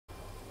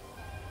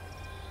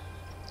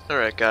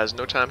Alright guys,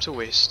 no time to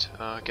waste.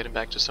 Getting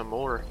back to some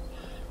more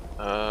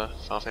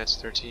Final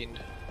Fantasy 13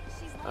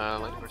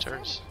 Lightning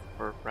Returns.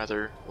 Or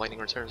rather, Lightning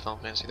Returns Final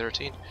Fantasy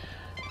 13.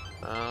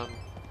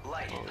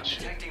 Holy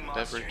shit.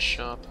 Beverage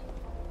shop.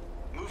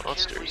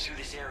 Monsters. Through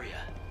this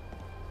area.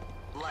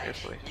 Light,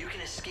 Carefully. you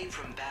can escape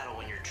from battle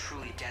when you're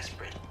truly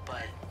desperate,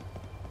 but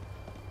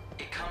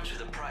it comes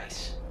with a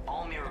price.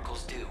 All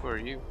miracles do. Who are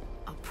you?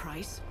 A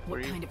price? Where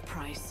What are you? kind of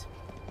price?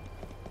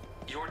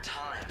 Your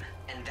time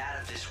and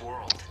that of this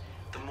world.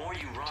 The more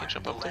you run,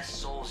 jump the up less there?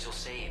 souls you'll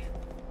save.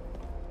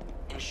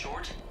 In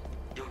short,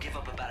 you'll give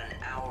up about an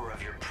hour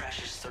of your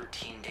precious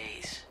 13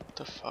 days. What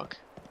the fuck?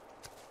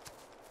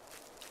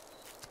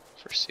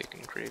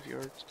 Forsaken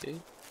Graveyard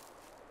Gate?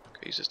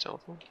 Okay, use his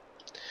telephone.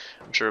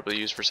 I'm sure it'll be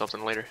used for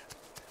something later.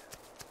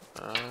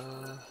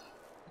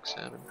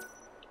 Examine.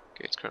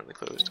 Gate's currently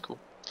closed. Cool.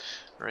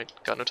 Alright,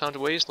 got no time to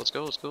waste. Let's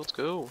go, let's go, let's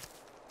go.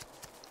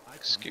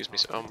 Excuse me,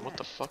 what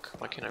the fuck?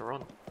 Why can't I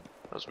run?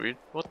 That was weird.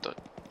 What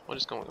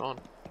is going on?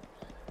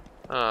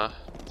 I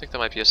think that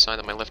might be a sign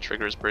that my left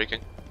trigger is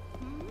breaking.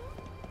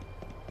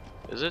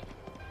 Is it?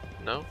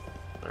 No?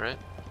 Alright.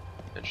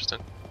 Interesting.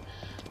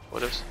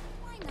 What if?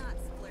 Why not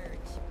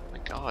splurge? My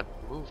god,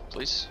 move,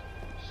 please.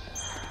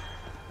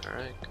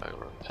 Alright, gotta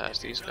run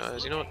past these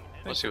guys. You know what?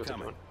 Let's see what they're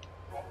doing.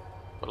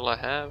 What'll I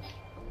have?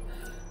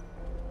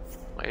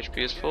 My HP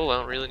is full, I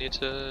don't really need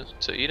to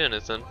eat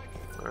anything.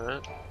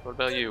 Alright, what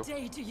about you?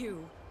 Day to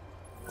you.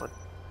 What?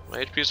 My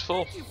HP is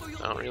full.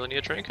 I don't really need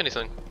to drink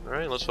anything.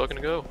 Alright, let's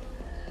fucking go.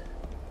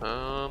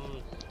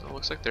 It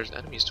looks like there's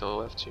enemies to the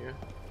left here.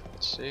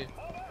 Let's see.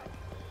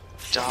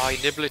 Die,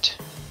 Niblet!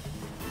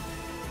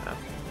 Ah.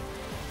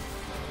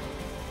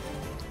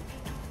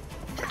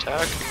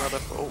 Attack, you mother.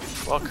 Oh,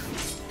 fuck.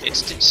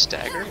 Instant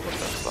stagger? What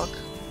the fuck?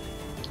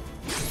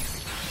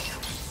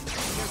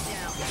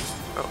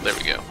 Oh, there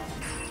we go.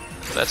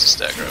 That's a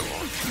stagger I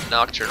want.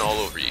 Nocturne all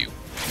over you.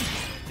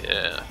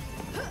 Yeah.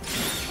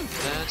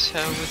 That's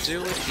how we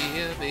do it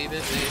here, baby,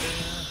 baby.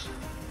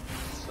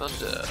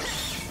 Thunder.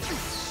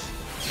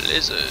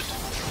 Blizzard.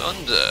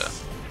 Thunder.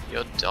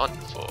 You're done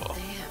for.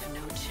 They have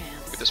no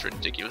chance. Look at this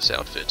ridiculous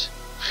outfit.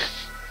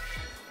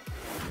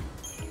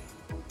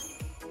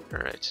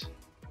 Alright.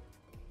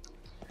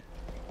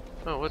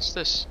 Oh, what's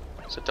this?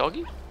 It's a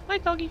doggy? Hi,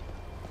 doggy.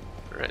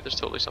 Alright, there's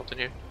totally something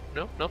here.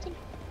 No, nothing?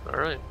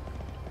 Alright.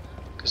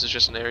 Because it's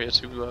just an area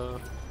to,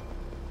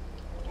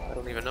 I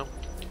don't even know.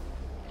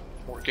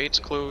 More gates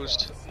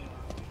closed.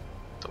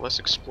 The less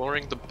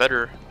exploring, the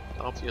better,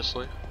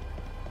 obviously.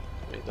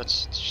 I mean,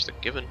 that's just a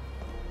given.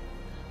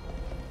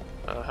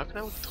 How can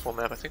I look at the whole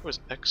map? I think it was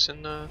X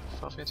in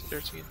Final Fantasy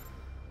 13.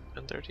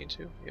 And 13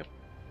 too, yep.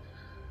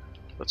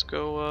 Let's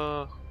go,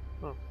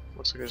 oh,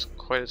 looks like there's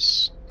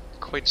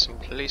quite some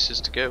places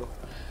to go.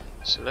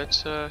 So let's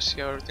see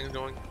how everything's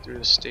going through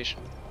the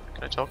station.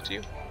 Can I talk to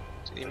you?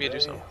 Do you need me to do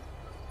something?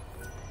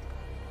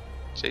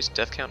 Today's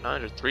death count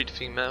 9 or 3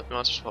 defeating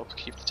monsters will help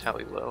keep the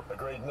tally low. A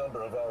great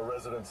number of our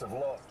residents have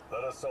lost.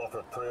 Let us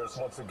offer prayers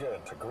once again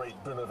to great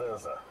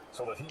Beneverza,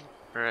 so that he...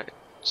 Alright,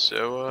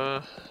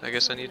 so I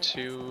guess I need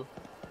to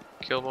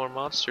kill more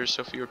monsters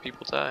so fewer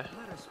people die.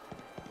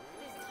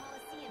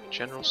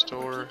 General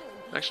store.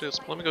 Actually,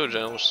 let me go to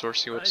general store,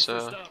 see what's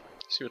there.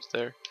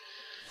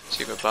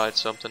 See if I buy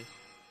something.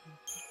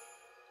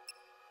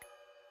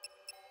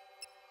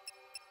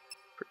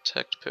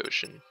 Protect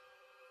potion.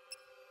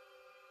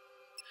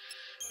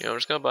 Yeah, I'm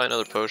just gonna buy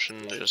another potion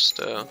and just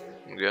go.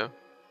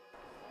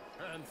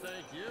 And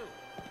thank you.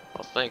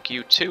 Well, thank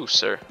you too,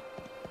 sir.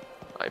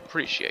 I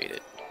appreciate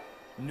it.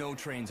 No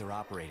trains are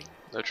operating.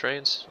 No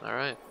trains?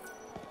 Alright.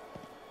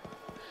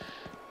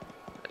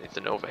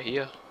 Anything over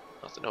here?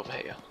 Nothing over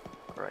here.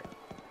 Alright.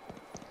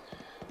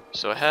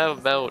 So I have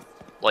about,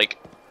 like,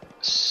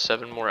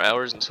 7 more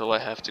hours until I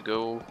have to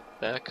go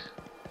back.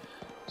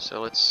 So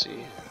let's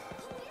see.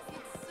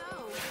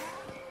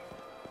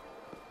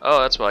 Oh,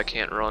 that's why I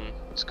can't run.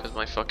 It's because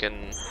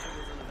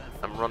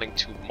I'm running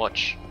too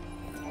much.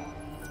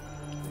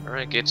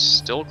 Alright, gate's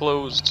still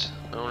closed.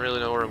 I don't really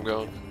know where I'm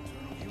going.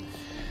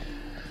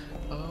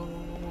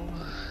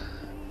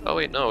 Oh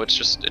wait, no, it's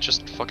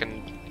just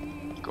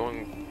fucking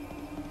going.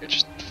 It's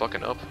just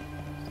fucking up.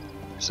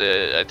 So,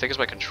 I think it's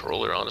my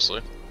controller,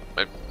 honestly.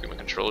 Might be my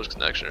controller's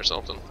connection or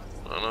something.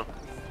 I don't know.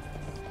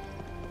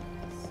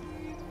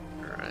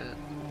 Alright.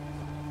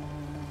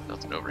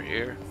 Nothing over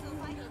here.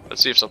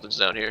 Let's see if something's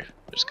down here.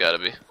 There's gotta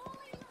be.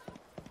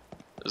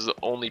 This is the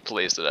only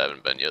place that I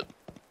haven't been yet.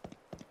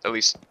 At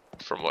least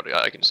from what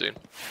I can see.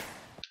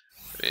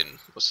 I mean,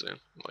 let's see.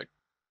 Like,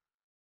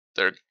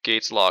 there are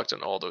gates locked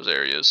in all those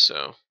areas,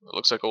 so it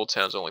looks like Old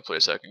Town's the only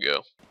place I could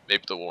go.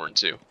 Maybe the Warren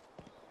too.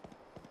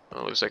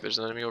 Oh, looks like there's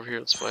an enemy over here.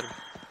 Let's fight him.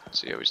 Let's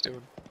see how he's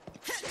doing.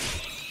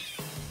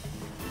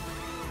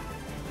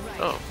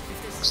 Oh,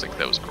 looks like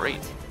that was great.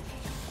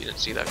 You didn't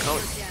see that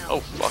color.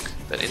 Oh fuck,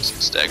 that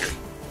instant stagger.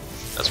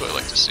 That's what I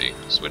like to see.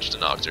 Switch to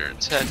Nocturne,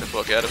 attack the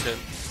fuck out of him.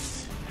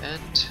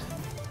 And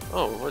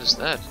oh, what is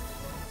that?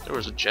 There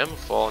was a gem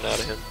falling out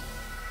of him.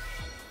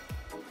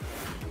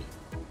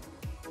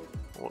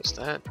 What was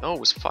that? Oh, it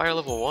was fire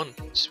level 1.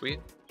 Sweet.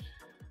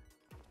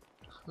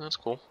 That's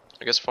cool.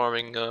 I guess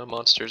farming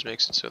monsters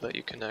makes it so that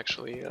you can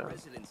actually.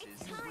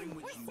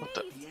 What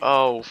the?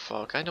 Oh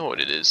fuck! I know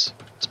what it is.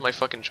 It's my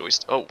fucking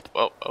joystick. Oh,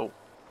 oh, oh.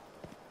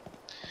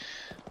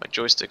 My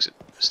joystick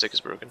stick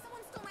is broken.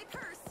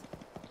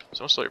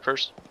 Someone stole your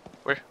purse.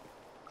 Where?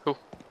 Who?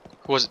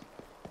 Who was it?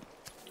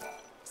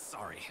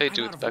 Sorry. Hey, I'm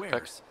dude, out of the backpack.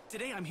 wares.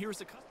 Today I'm here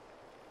as a customer.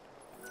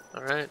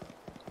 Alright.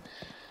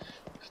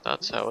 If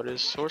that's how it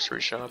is,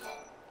 sorcery shop.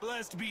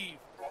 Blessed be.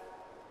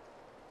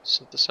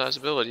 Synthesize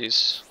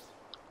abilities.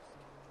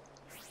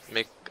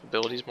 Make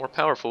abilities more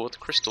powerful with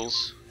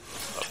crystals.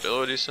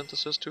 Ability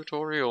synthesis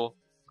tutorial.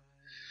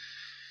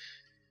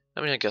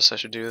 I mean, I guess I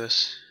should do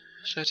this.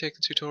 Should I take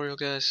the tutorial,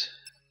 guys?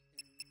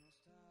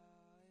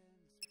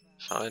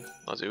 Fine,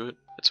 I'll do it.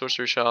 At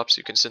sorcery shops,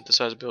 you can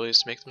synthesize abilities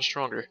to make them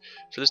stronger.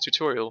 For this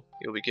tutorial,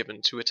 you'll be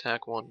given 2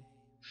 attack 1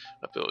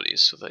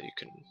 abilities so that you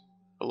can,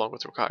 along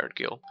with required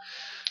skill.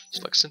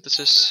 Select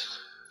synthesis.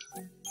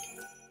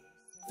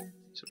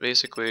 So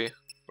basically,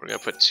 we're going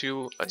to put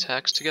 2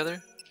 attacks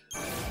together,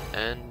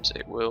 and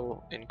it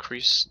will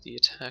increase the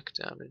attack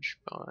damage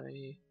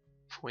by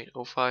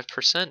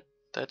 0.05%.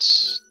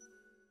 That's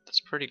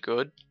pretty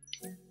good.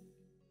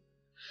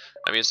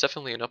 I mean, it's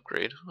definitely an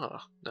upgrade. Oh,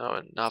 now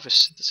a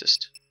novice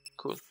synthesist.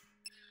 Cool.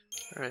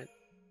 Alright.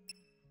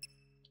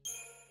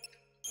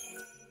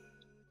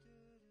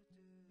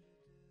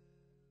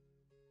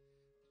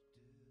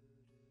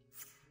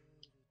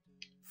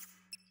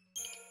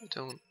 I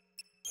don't...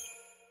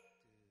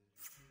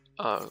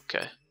 Oh,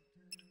 okay.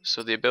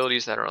 So the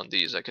abilities that are on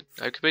these, I could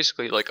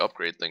basically like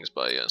upgrade things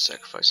by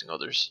sacrificing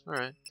others.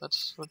 Alright,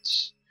 that's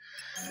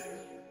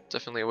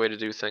definitely a way to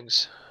do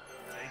things.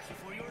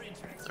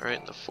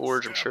 Alright, the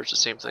forge, I'm sure it's the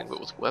same thing, but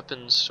with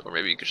weapons, or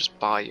maybe you could just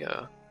buy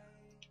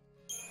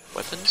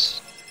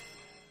weapons?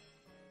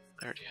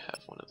 I already have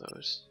one of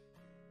those.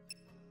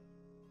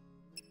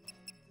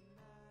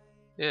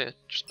 Yeah,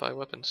 just buy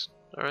weapons.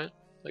 Alright,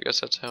 I guess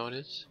that's how it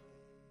is.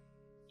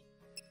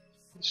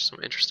 There's some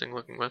interesting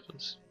looking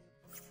weapons.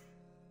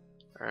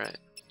 Alright,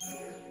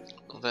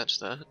 well that's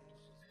that.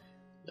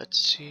 Let's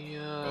see,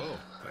 Oh,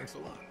 thanks a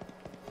lot.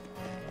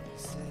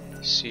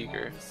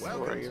 Seeger,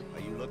 who are you?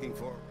 Are you looking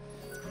for?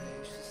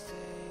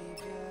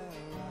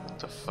 What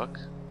the fuck?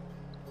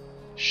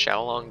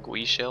 Shaolong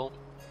Gui Shell?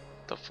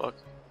 What the fuck?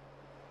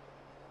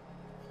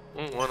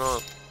 What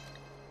up?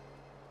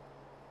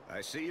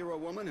 I see you're a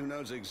woman who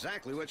knows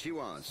exactly what she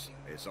wants.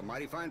 It's a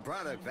mighty fine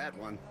product, that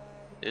one.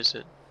 Is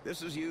it?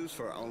 This is used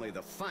for only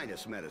the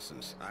finest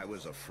medicines. I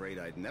was afraid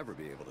I'd never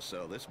be able to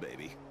sell this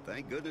baby.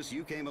 Thank goodness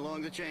you came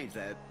along to change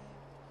that.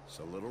 It's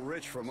a little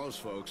rich for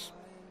most folks.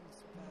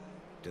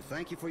 To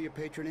thank you for your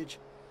patronage,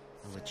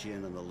 I'll let you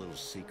in on a little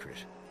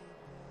secret.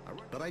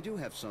 But I do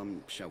have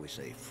some, shall we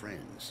say,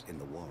 friends in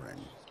the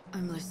Warren.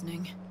 I'm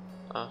listening.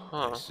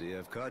 Uh-huh. I see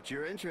I've caught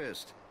your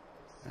interest.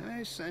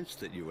 I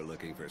sensed that you were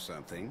looking for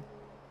something.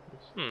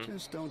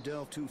 Just don't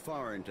delve too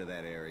far into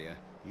that area.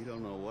 You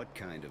don't know what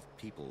kind of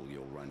people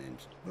you'll run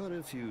into. But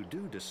if you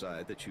do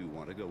decide that you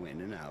want to go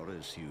in and out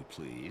as you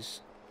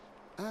please,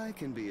 I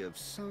can be of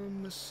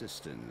some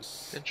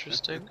assistance.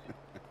 Interesting.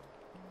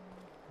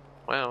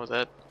 Wow,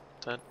 that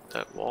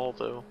wall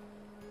though.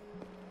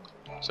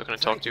 So can I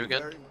talk to you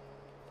again?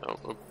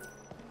 Oh.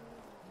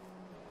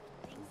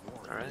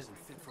 Alright.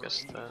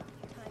 Guess that.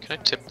 Can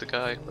I tip the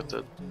guy with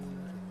the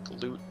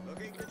loot?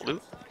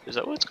 Loot? Is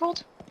that what it's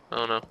called? I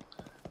don't know.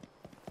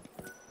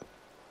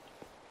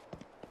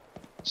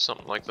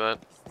 Something like that.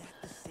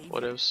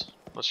 What is?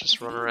 Let's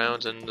just run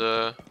around and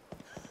or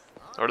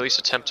at least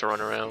attempt to run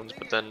around,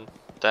 but then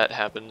that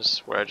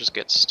happens where I just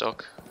get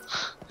stuck.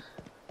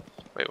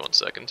 Wait 1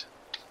 second.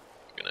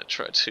 I'm gonna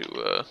try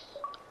to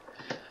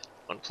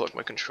unplug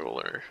my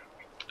controller.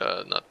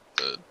 Not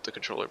the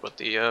controller, but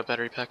the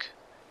battery pack.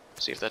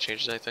 See if that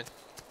changes anything.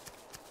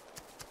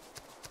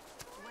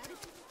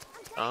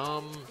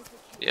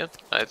 Yeah,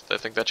 I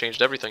think that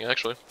changed everything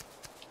actually.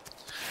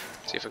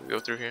 See if I can go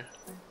through here.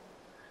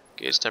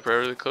 Gate's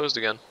temporarily closed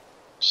again.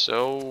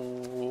 So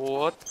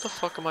what the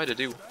fuck am I to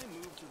do?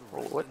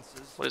 Or what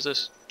is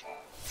this?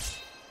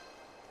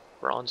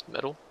 Bronze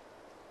metal?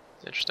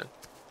 Interesting.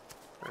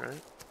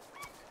 Alright.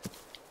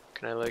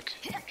 Can I like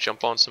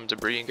jump on some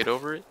debris and get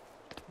over it?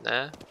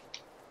 Nah.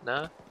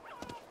 Nah.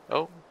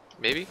 Oh,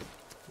 maybe?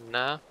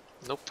 Nah.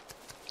 Nope.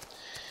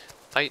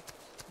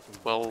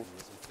 Well,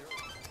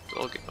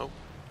 okay. Oh.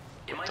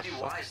 It might be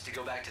wise to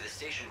go back to the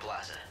station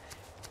plaza.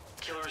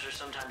 Killers are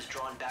sometimes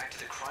drawn back to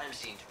the crime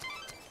scene.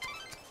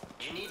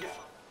 You need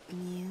to...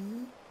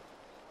 You?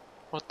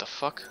 What the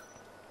fuck?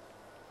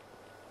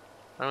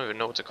 I don't even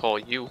know what to call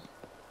you.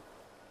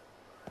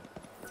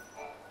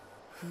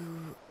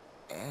 Who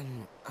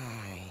am I?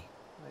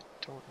 I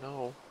don't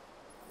know.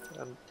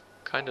 I'm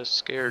kind of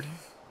scared.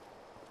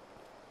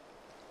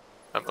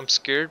 I'm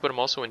scared, but I'm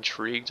also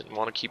intrigued and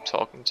want to keep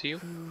talking to you.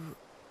 Who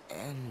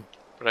am...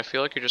 But I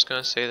feel like you're just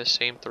gonna say the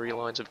same 3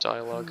 lines of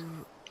dialogue.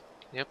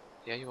 Yep,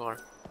 yeah you are.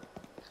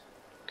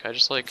 Can I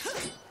just like...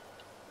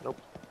 Nope.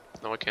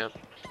 No I can't.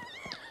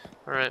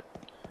 Alright.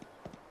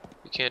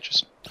 You can't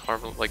just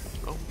harm like...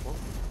 Oh,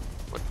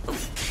 what? Oh,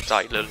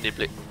 die little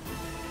niblet.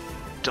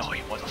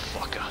 Die,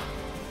 motherfucker.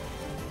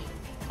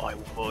 I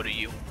will murder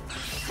you.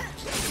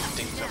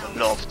 Everything you've ever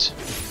loved.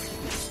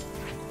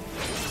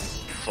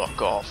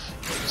 Fuck off.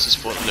 This is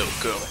for the little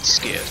girl that's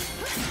scared.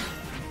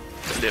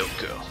 The little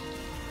girl.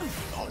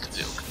 All the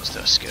little girls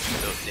that are scared of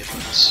little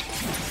nipples.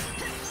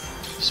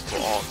 It's for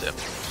all of them.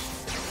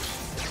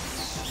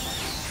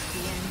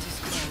 The end is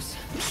close.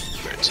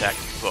 I'm gonna attack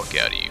the fuck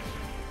out of you.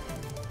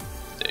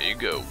 There you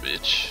go,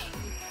 bitch.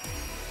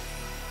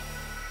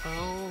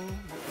 Oh,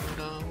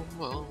 no,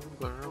 oh,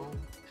 girl.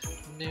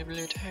 Nibble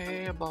it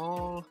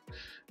hairball.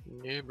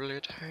 Nibble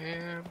it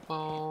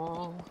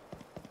hairball.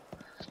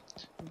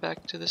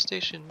 Back to the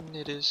station.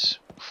 It is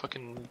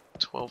fucking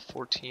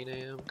 12:14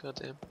 a.m.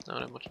 Goddamn, I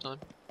don't have much time.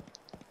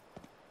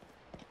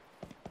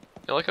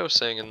 Yeah, like I was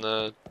saying in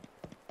the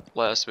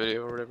last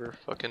video or whatever,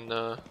 fucking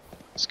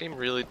this game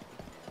really,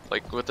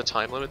 like with the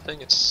time limit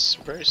thing, it's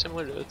very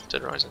similar to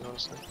Dead Rising,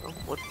 honestly. Oh,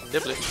 what?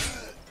 Nibble it.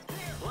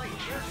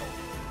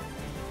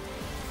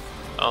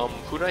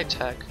 Who did I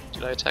attack?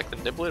 Did I attack the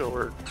Niblet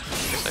or I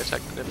guess I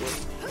attacked the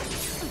Niblet?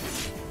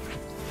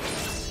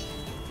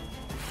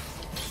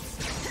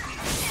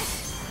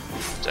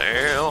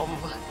 Damn!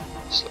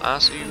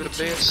 Slice you to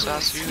bits,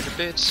 slice you to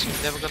bits,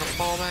 you're never gonna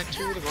fall back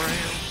to the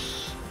ground.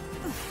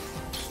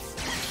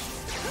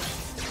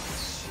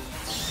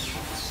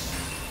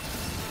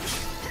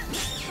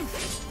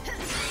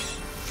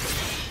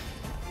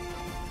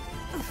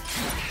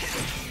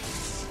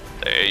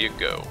 There you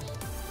go.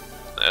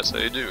 That's how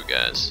you do it,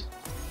 guys.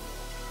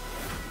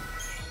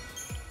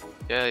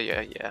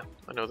 Yeah.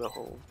 I know the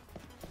whole...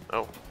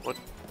 Oh, what?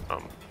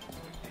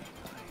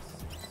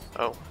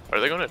 Oh, are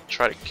they gonna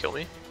try to kill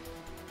me?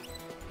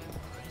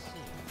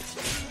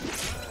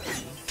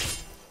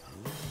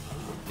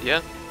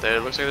 Yeah,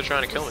 it looks like they're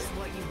trying to kill me.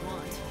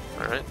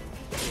 Alright.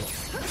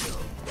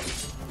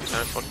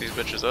 Time to fuck these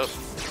bitches up.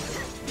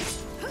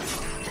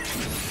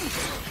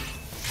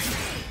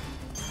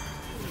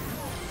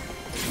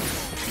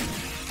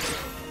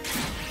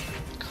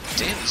 God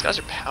damn, these guys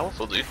are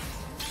powerful, dude.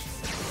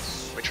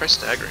 Let me try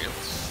staggering him.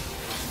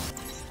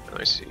 Let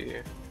me see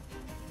here.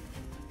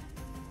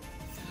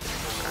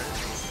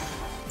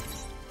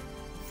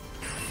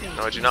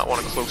 No, I do not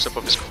want a close-up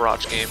of his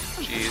crotch game.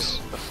 Jeez,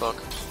 the fuck.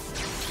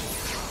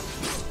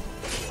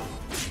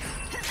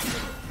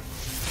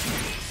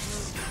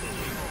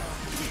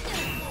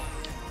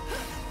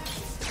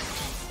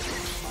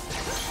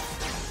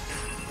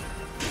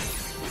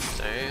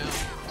 Damn,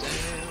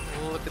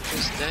 look at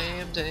this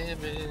damn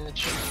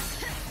damage.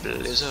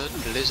 Blizzard,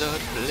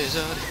 blizzard,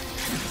 blizzard.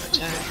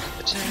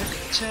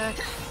 Attack.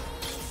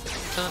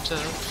 Thunder,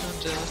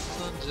 thunder,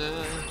 thunder.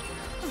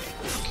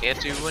 Can't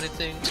do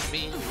anything to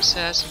me,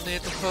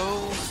 assassinate the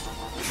foe.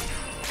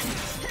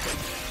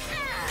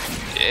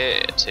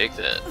 Yeah, take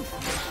that.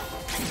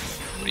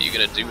 What are you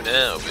gonna do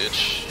now,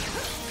 bitch?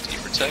 Do you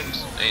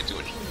protect? Ain't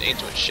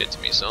doing shit to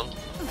me, son.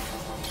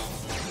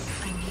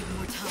 I need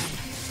more time.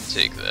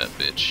 Take that,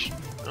 bitch.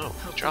 Oh,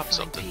 he dropped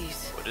something.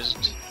 What is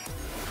it?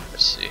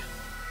 Let's see.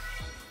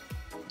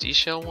 D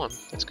shell 1.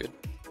 That's good.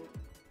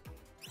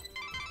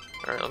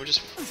 Alright, let me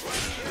just...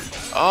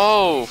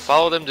 Oh!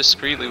 Follow them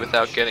discreetly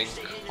without getting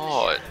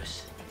caught.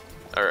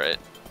 Alright.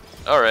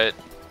 Alright.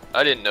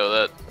 I didn't know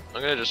that. I'm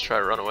gonna just try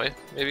to run away,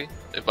 maybe?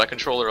 If my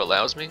controller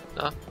allows me?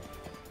 Nah.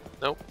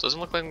 Nope. Doesn't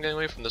look like I'm getting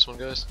away from this one,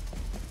 guys.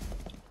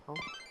 Oh.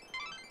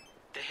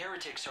 The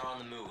heretics are on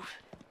the move.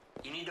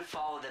 You need to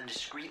follow them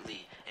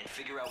discreetly and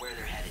figure out where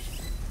they're headed.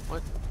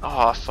 What?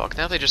 Oh, fuck.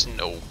 Now they just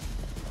know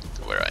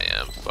where I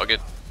am. Fuck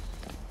it.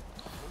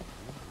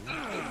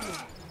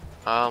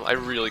 I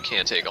really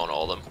can't take on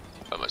all of them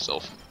by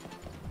myself.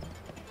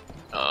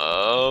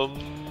 I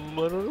don't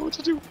know what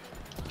to do.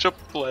 Jump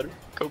the ladder.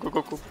 Go. Okay,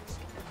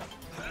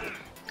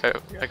 I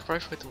could probably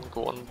fight them like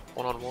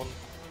one-on-one.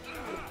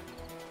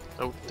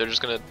 Oh, they're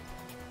just gonna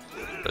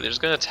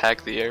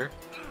attack the air.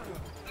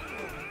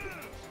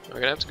 I'm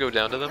gonna have to go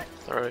down to them.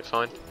 Alright,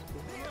 fine.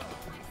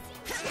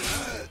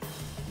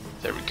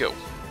 There we go.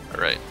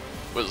 Alright.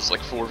 What is this,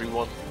 like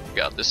 4v1?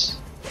 Got this.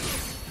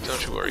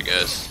 Don't you worry,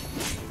 guys.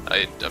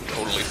 I'm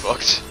totally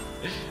fucked.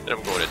 And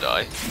I'm going to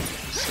die.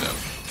 So.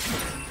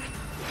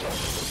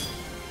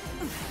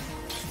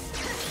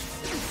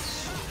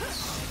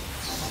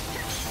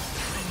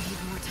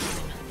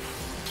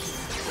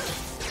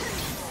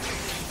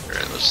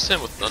 Alright, let's just hit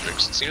him with thunder,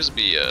 because it seems to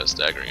be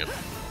staggering him.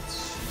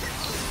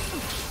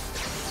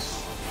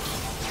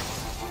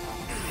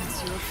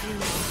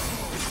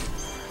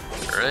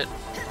 Alright.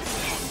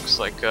 Looks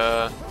like,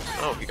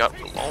 oh, he got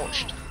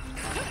launched.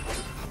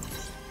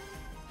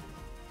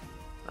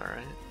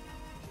 Alright.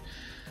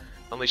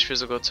 Unleash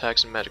physical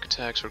attacks and magic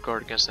attacks or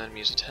guard against the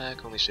enemy's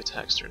attack. Unleash the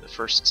attacks during the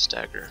first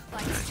stagger.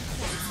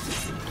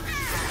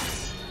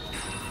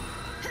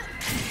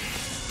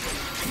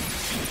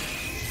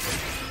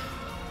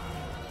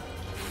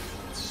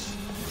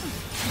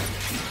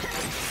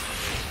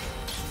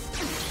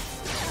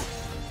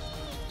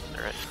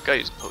 Alright, gotta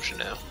use a potion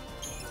now.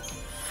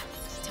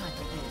 Time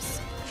for this.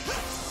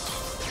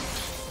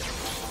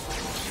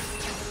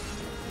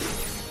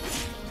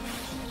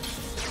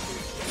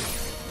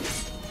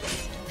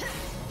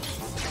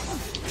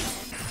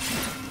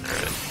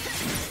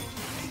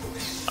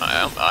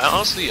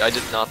 I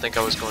did not think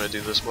I was going to do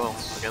this well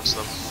against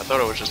them. I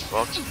thought I was just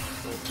fucked.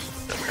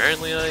 But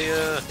apparently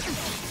I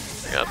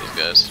got these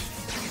guys.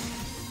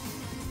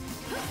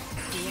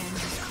 The end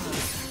is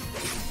close.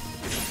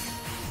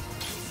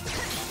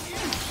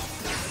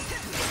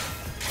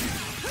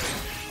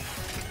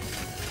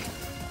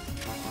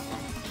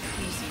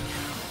 Easy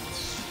now.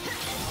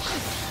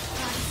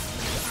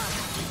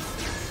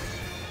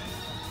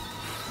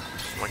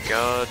 Oh my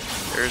god,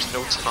 there is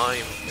no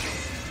time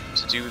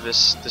to do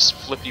this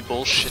flippy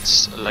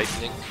bullshit,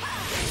 lightning.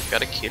 You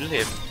gotta kill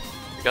him.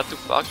 You got to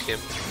fuck him.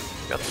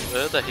 You got to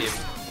murder him.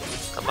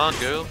 Come on,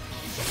 girl.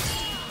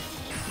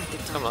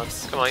 Come on,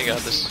 you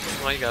got this.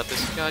 Come on, you got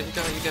this. You got it.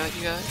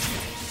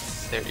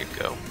 There you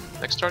go.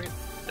 Next target.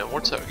 No more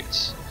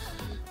targets.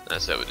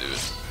 That's how we do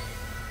it.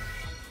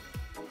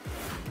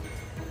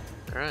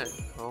 Alright,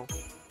 well,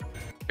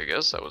 I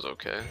guess that was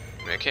okay.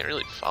 I mean, I can't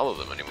really follow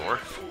them anymore.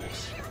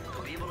 Fools.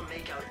 They'll be able to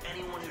make out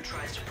anyone who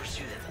tries to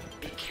pursue them.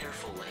 Be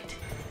careful, Light.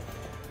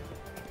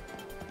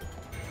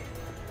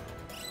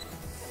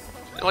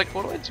 Like,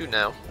 what do I do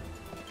now?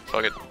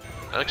 Fuck it.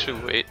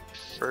 Actually, wait.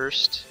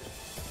 First,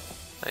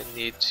 I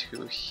need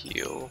to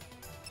heal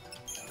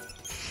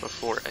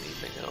before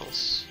anything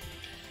else.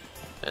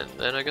 And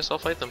then I guess I'll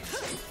fight them.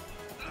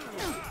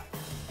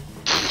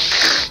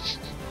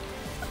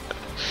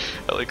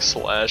 I like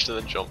slashed and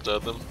then jumped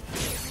at them.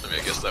 I mean,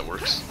 I guess that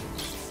works.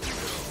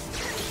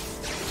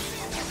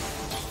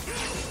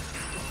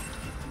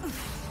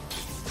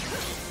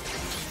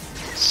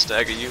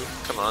 Stagger you.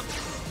 Come on.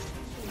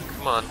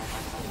 Come on.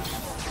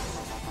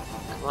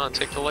 Come on,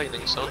 take the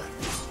lightning, son.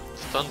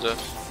 Thunder.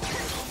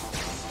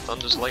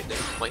 Thunder's lightning.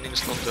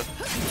 Lightning's thunder.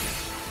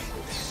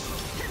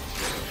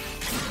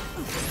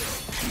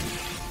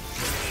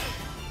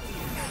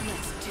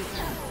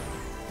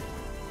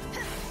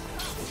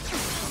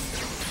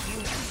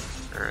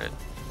 Alright.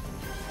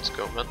 Let's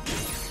go, man.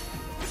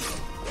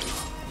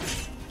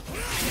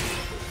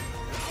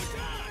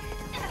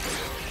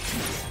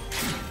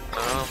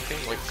 I'm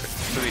getting like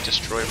completely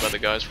destroyed by the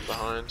guys from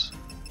behind.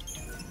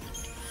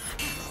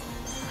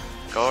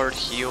 Guard,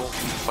 heal,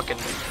 fucking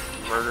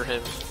murder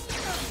him.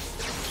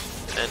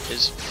 And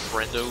his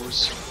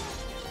friendos.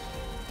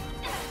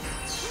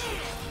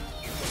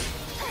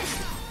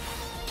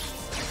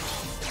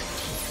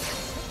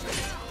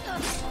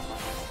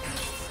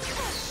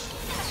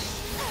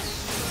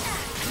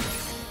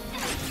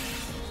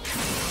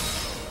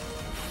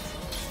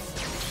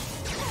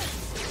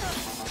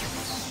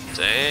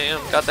 Damn,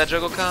 got that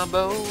juggle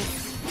combo. Alright,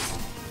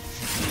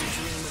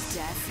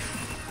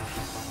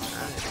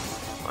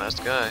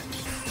 last guy.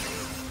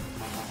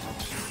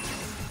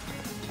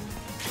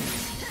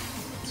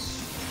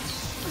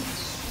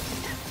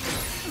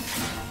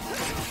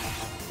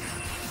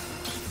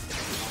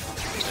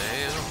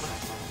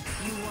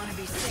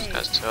 This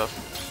guy's tough.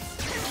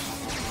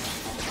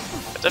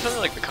 I definitely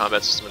like the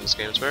combat system in this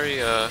game. It's very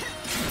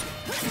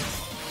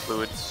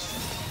fluid.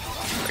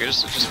 Like it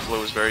just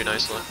flows very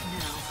nicely.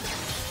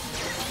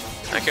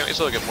 I can't wait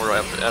till I get more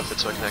effort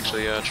so I can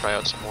actually try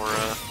out some more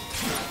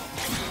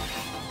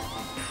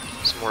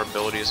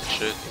abilities and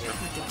shit. You know?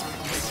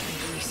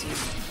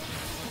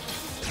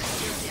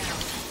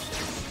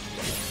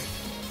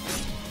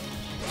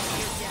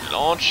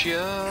 Launch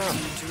ya!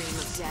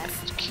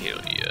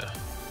 Kill ya!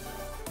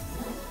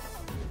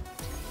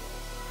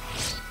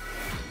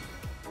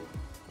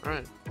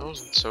 Alright, that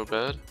wasn't so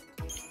bad.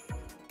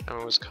 I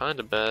mean, it was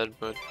kinda bad,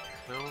 but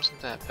it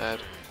wasn't that bad.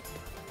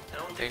 I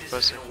don't think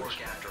this is gonna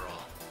work after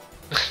all.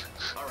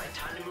 Alright,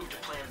 time to move to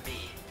plan B.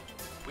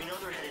 We know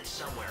they're headed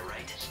somewhere,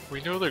 right?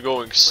 We know they're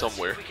going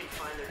somewhere. Let's see if we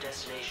can find their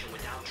destination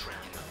without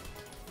drowning them.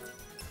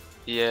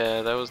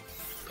 Yeah, that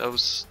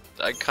was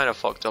I kinda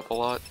fucked up a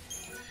lot.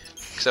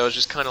 Cause I was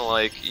just kinda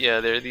like, yeah,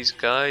 there are these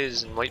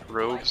guys in white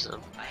robes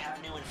and I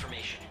have new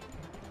information.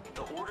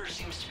 The order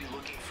seems to be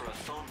looking for a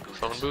phone booth.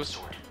 phone of some booth?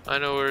 sort. I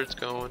know where it's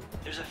going.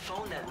 There's a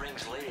phone that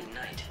rings late at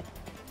night,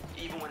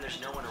 even when there's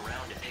no one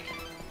around to pick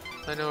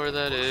it. I know where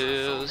that Look for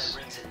a phone is.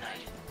 that rings at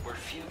night, where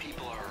few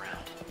people are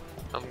around.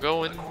 I'm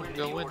going, According I'm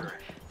to the going. order,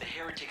 the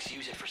heretics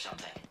use it for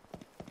something.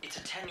 It's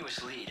a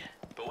tenuous lead,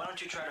 but why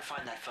don't you try to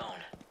find that phone?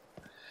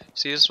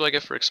 See, this is what I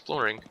get for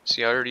exploring.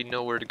 See, I already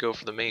know where to go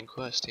for the main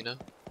quest, you know?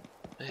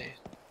 Hey.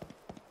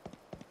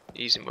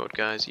 Easy mode,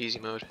 guys, easy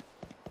mode.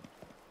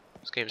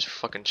 This game's for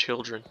fucking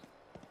children.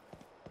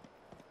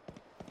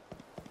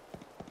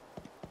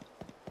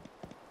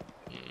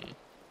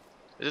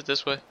 Is it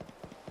this way?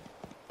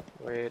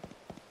 Wait,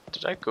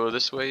 did I go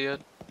this way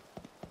yet?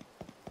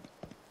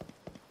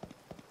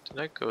 Did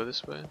I go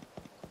this way?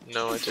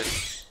 No, I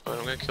didn't. But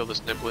I'm gonna kill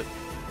this niblet.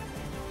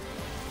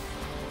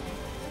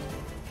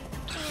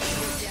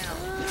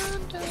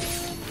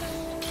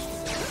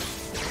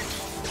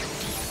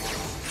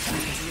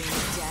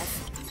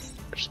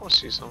 I just want to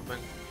see something.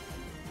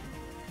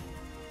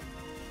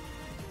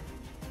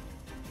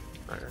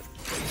 Alright.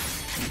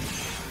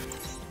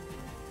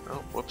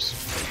 Oh, whoops.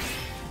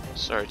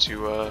 Sorry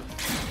to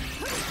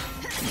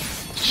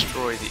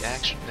destroy the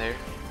action there.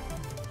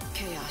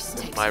 Chaos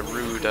takes My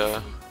rude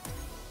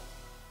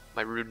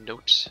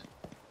notes.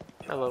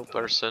 Hello,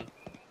 person.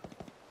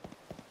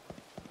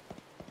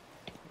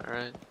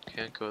 Alright,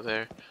 can't go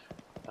there.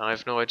 I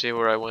have no idea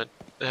where I went,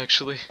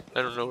 actually.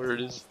 I don't know where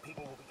it is.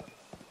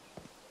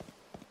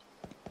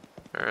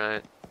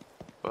 Alright.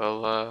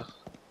 Well, oh,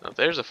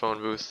 there's a phone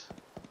booth.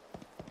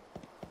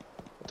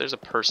 But there's a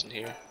person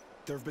here.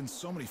 There have been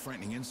so many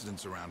frightening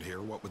incidents around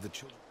here. What with the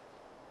children?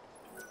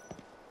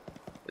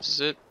 This is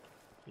it?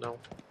 No.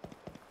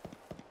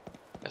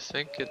 I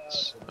think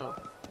it's... Oh.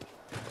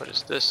 What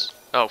is this?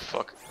 Oh,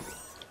 fuck.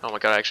 Oh my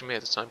god, I actually made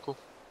it this time. Cool.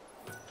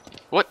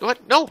 What?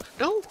 What? No!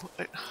 No!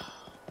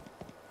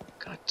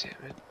 God damn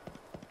it.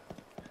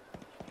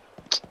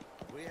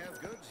 We have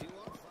goods you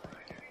want to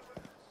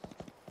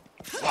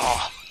find.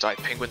 Oh, die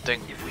penguin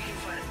thing. If we can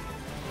find it.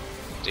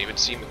 Didn't even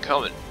see me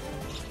coming.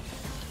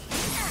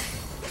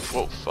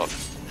 Whoa, fuck.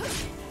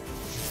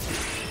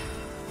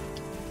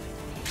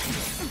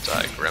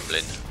 Die,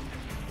 gremlin.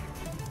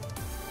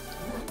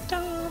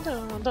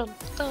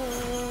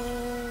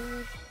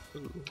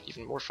 Ooh,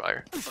 even more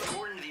fire.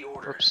 According to the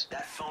order, Oops.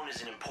 that phone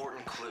is an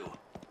important clue.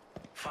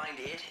 Find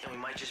it, and we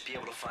might just be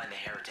able to find the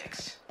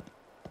heretics.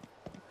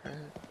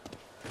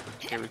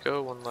 Here we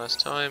go, one last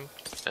time.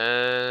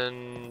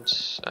 And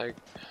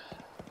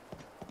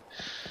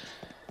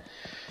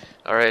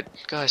Alright,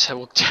 guys, I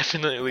will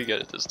definitely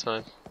get it this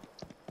time.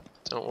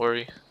 Don't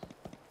worry.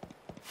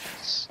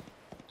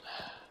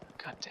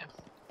 God damn.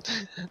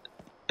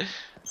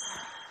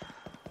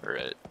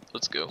 Alright,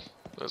 let's go.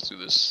 Let's do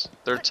this.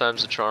 Third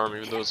time's the charm,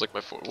 even though it's like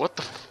my fourth. What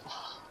the f—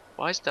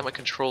 why is that my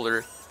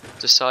controller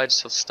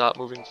decides to stop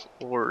moving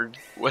forward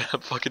when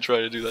I'm fucking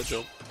trying to do that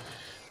jump?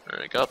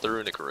 Alright, got the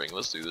runic ring.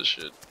 Let's do this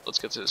shit. Let's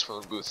get to this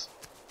phone booth.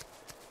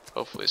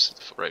 Hopefully it's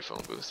the right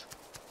phone booth.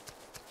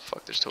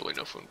 Fuck, there's totally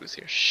no phone booth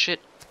here.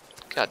 Shit.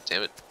 God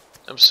damn it.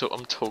 I'm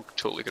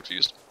totally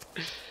confused.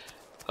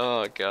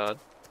 Oh god.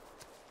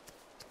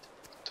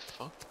 What the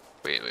fuck?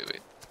 Wait.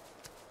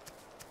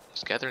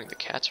 He's gathering the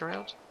cats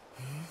around?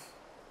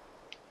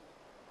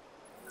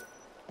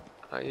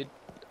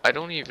 I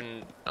don't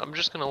even... I'm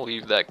just gonna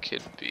leave that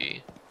kid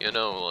be. You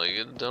know, like,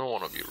 I don't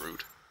want to be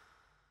rude.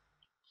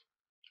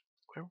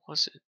 Where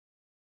was it?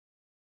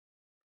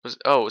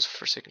 Oh, it was a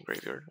Forsaken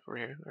Graveyard over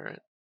here.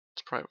 Alright.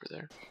 It's probably over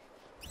there.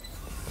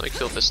 Let me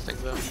kill this thing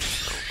though. Oh,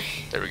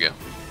 there we go.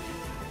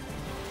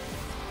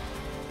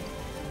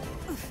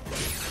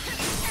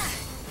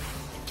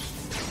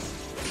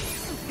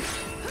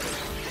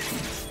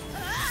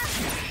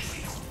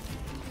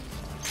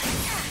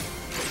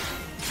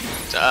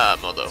 Ah,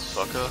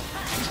 motherfucker.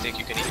 You think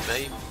you can eat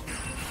me?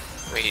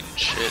 You ain't eating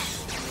shit.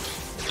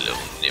 Little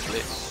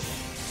niblet.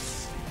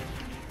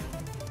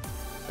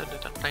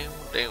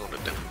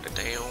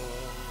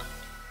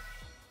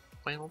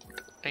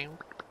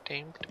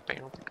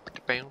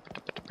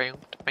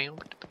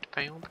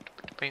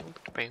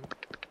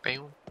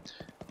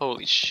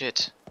 Holy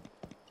shit.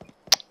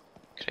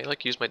 Can I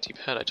like use my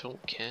D-pad? I totally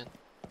can.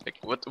 Like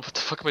what the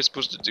fuck am I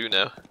supposed to do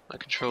now? My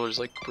controller's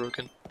like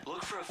broken.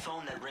 Look for a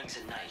phone that rings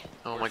at night.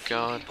 Oh where my few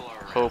god. people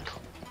are around. Hope.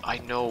 I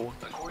know.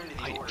 According to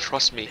the order,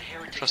 Trust me. the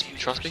heretics Trust me.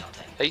 use Trust or me.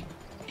 something. Hey.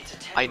 It's a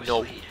I tenuous know.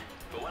 lead,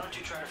 but why don't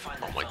you try to find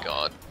Oh that my phone?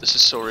 god. This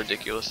is so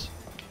ridiculous.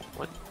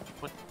 What?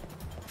 What?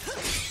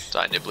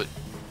 Die, niblet.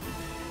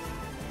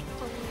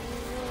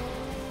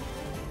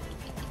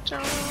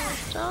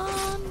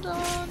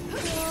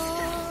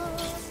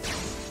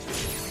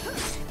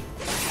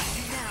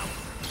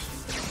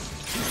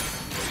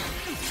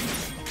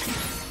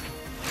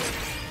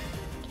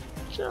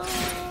 They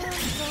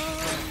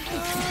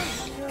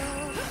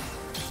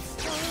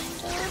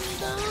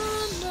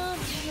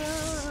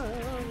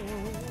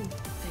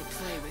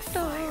play with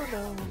fire.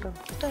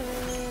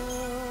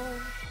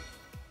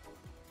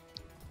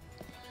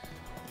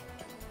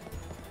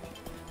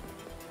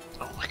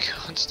 Oh my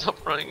god,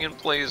 stop running in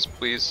place,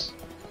 please.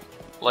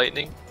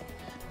 Lightning.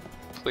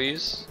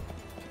 Please.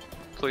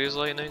 Please,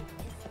 lightning.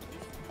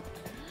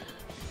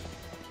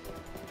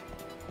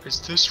 Is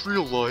this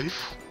real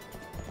life?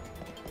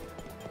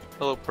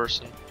 Hello,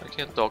 person. I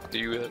can't talk to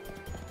you yet.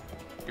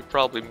 You're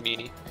probably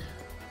meanie.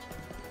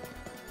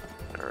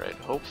 Alright,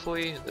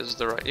 hopefully this is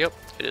the right— yep,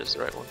 it is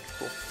the right one.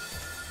 Cool.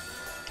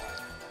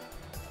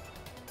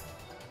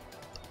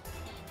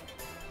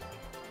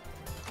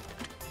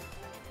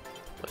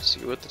 Let's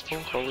see what the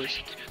phone call is.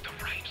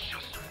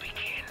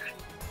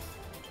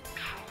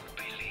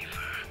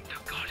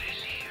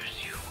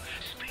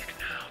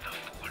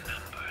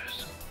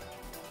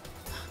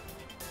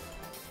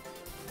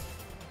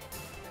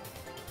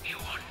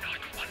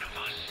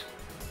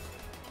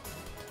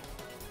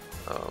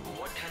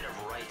 What kind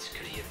of rights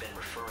could he have been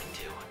referring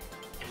to?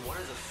 And what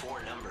are the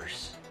 4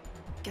 numbers?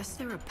 Guess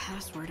they're a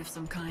password of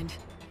some kind.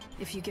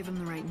 If you give them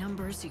the right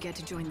numbers, you get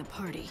to join the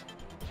party.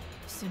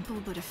 Simple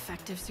but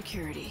effective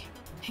security.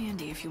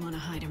 Handy if you want to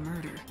hide a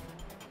murder.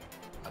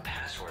 A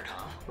password,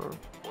 huh?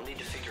 We'll need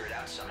to figure it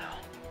out somehow.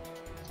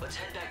 Let's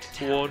head back to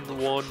town. and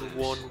look for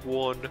clues.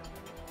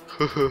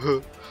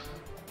 1111.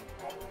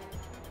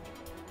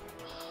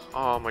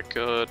 Oh my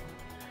god.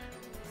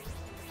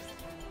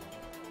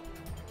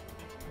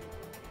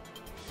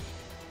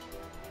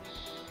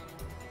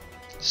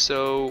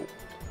 So,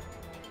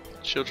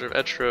 Children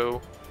of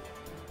Etro,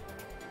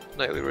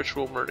 nightly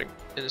ritual, murdering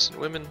innocent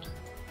women.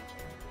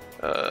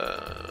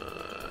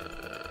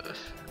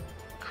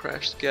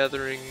 Crash the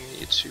Gathering,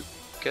 need to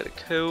get a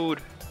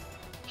code.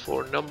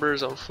 4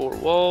 numbers on 4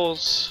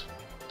 walls.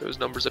 Those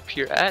numbers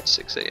appear at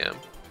 6 AM.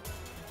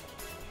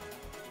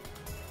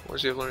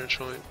 Once you have learned to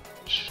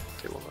change,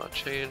 they will not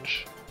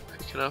change. If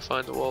you cannot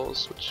find the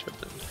walls which have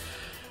been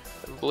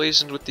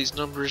emblazoned with these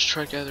numbers,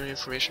 try gathering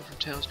information from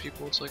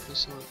townspeople. It's likely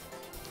some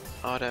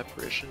odd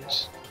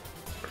apparitions,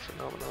 or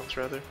phenomenons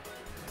rather.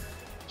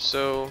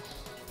 So,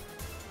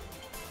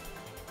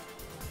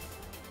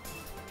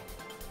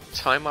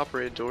 time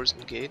operated doors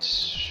and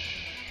gates,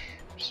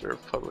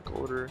 serve public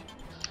order,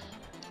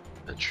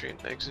 entry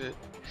and exit.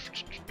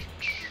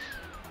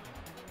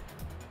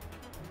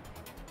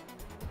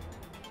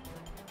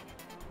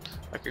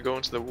 I could go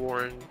into the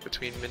Warren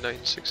between midnight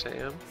and 6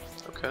 AM.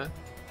 Okay.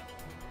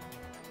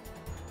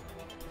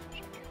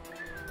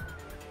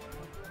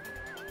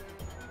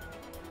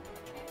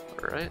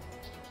 Alright.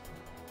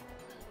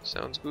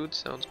 Sounds good,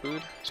 sounds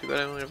good. Too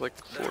bad I only have like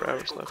 4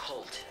 hours left.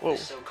 Whoa,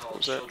 what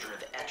was that?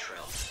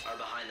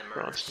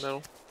 Bronze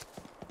metal.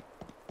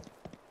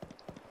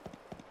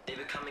 They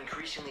become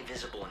increasingly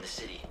visible in the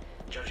city,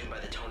 judging by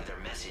the tone of their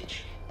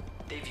message.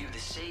 They view the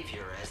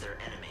Savior as their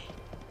enemy.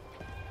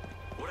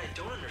 What I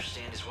don't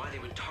understand is why they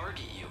would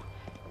target you.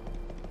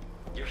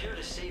 You're here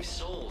to save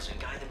souls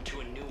and guide them to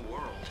a new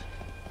world.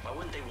 Why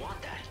wouldn't they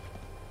want that?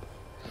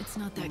 It's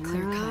not that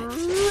clear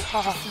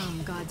cut.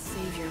 Some God's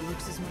Savior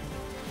looks as much.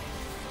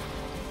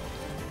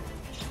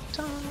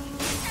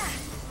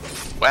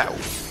 Wow,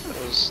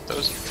 that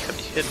was a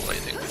heavy hit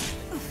lightning.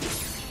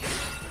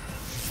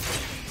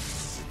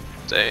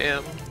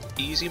 Damn,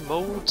 easy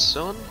mode,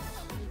 son.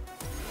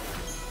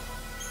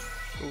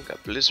 Ooh,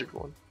 got Blizzard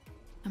one.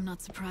 I'm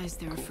not surprised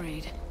they're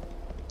afraid.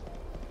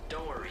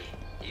 Don't worry.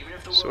 Even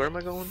if the So where am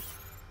I going?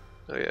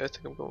 Oh yeah, I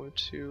think I'm going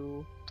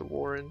to the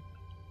Warren.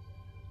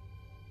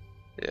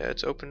 Yeah,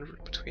 it's open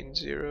between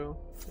 0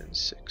 and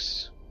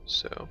 6.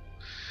 So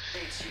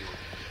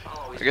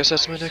I guess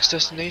that's my next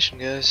destination,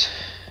 guys.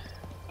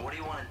 What do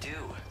you want to do?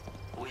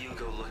 Will you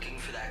go looking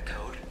for that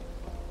code?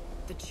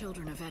 The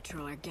children of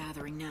Etro are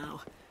gathering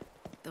now.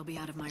 They'll be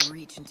out of my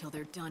reach until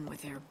they're done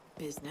with their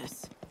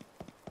business.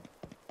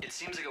 It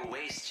seems like a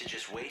waste to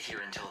just wait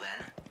here until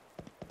then.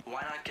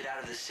 Why not get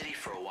out of the city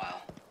for a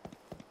while?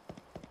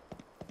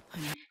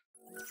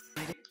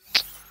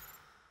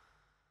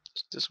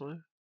 This way?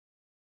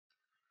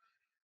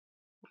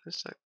 What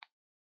is that?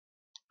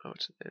 Oh,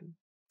 it's an inn.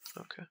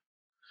 Okay.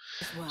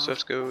 Well, So I have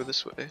to go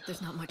this way.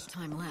 there's not much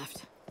time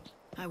left.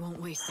 I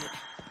won't waste it.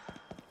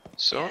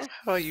 So I don't know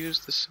how I use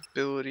this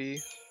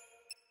ability.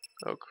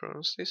 Oh,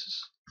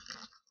 chronostasis.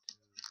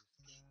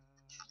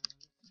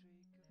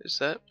 Is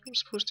that what I'm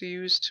supposed to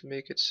use to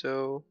make it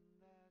so?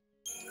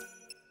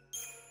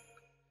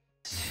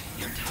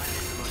 Your time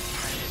is the most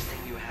precious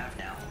thing you have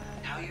now.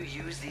 How you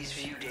use these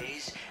few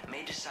days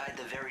may decide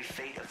the very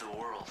fate of the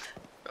world.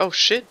 Oh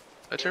shit!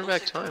 I turned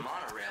back The time.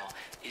 monorail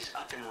is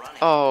up and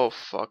running. Oh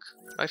fuck!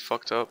 I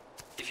fucked up.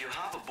 If you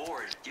hop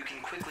aboard, you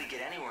can quickly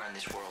get anywhere in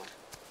this world.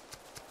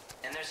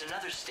 And there's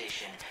another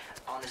station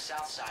on the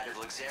south side of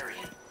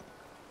Luxarian.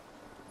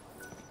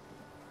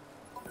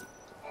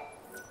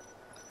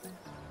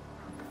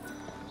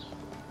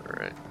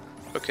 Alright.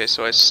 Okay,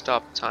 so I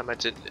stopped time. I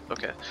didn't.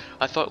 Okay.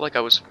 I thought like I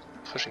was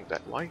pushing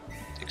back. Why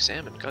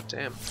examine?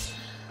 Goddamn.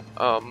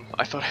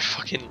 I thought I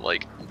fucking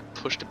like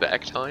pushed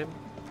back time,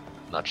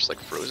 not just like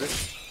froze it.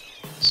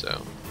 So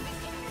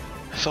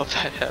I thought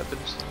that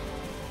happened.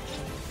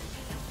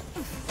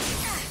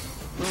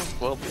 Oh,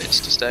 well,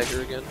 insta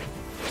stagger again.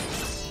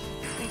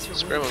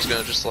 This grandma's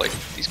gonna just like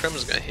these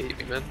grandmas gonna hate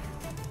me, man.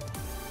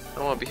 I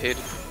don't want to be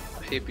hated.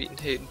 I hate being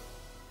hated.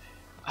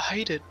 I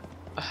hate it.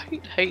 I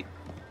hate.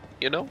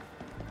 You know?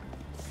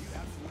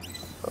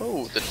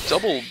 Oh, the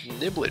double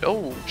niblet.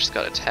 Oh, just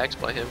got attacked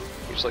by him.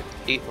 He just like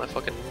ate my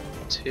fucking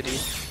titty.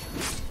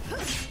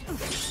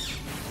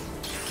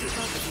 Keep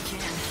up if you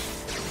can.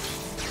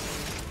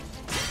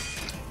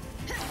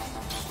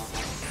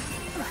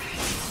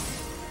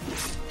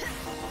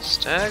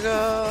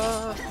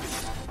 Stagger!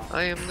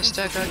 I am the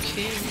Stagger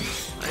King.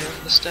 I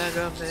am the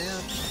Stagger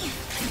Man.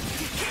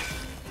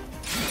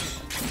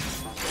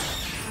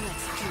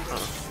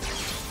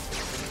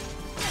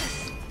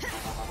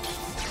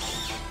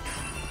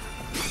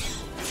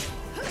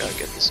 Gotta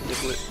get this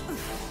niblet.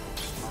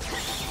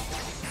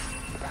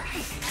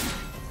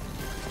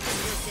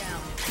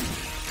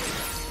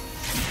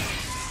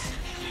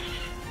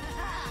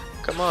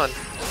 Come on,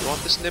 you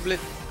want this niblet?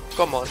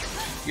 Come on,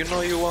 you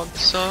know you want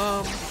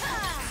some.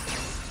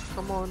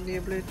 Come on,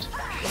 niblet.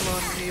 Come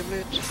on,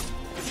 niblet.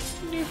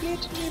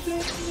 Niblet,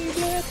 niblet,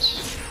 niblet.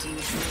 Do you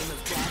dream of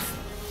death?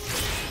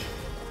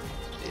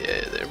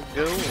 Yeah, there we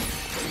go.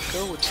 There we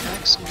go.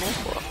 Attack some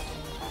more.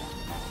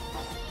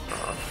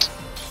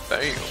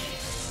 Bam.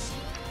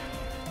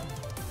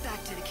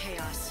 Back to the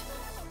chaos.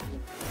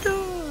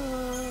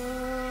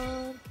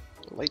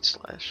 Light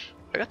slash.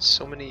 I got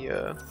so many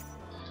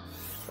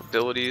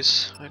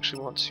abilities. I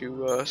actually want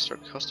to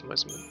start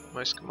customizing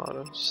my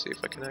schemata, see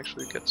if I can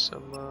actually get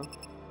some.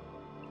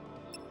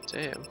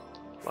 Damn,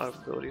 a lot of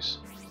abilities.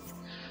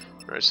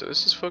 Alright, so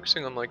this is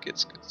focusing on like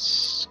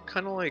it's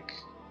kind of like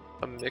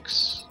a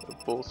mix of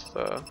both.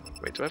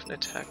 Wait, do I have an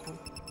attack one?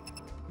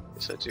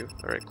 Yes, I do.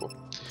 Alright, cool.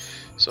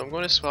 So I'm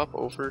going to swap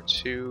over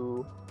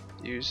to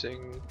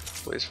using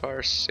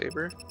Blazefire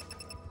Saber.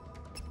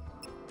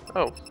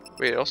 Oh,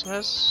 wait, it also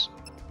has.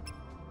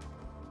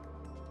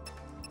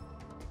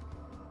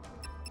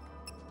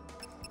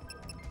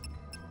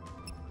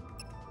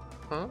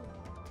 Huh?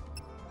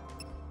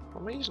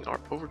 What am I using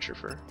Overture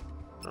for?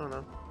 I don't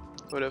know.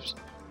 Whatevs.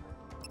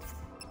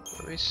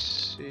 Let me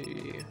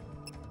see.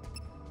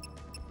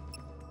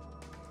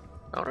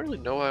 I don't really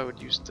know why I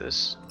would use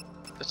this.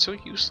 That's so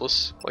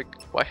useless. Like,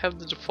 why have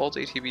the default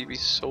ATB be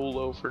so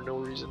low for no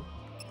reason?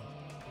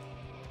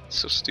 It's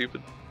so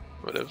stupid.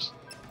 Whatevs.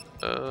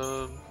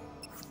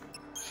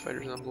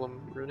 Fighter's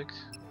Emblem, Runic.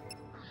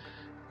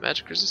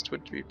 Magic Resist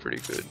would be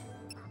pretty good.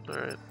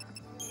 Alright.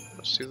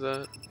 Let's do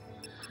that.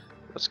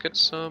 Let's get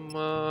some,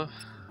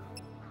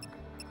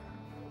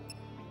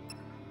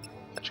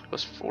 Magic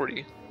plus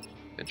 40.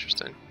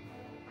 Interesting.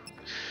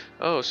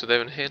 Oh, so they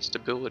have enhanced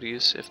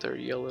abilities if they're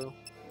yellow.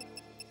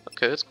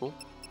 Okay, that's cool.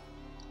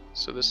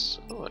 So this,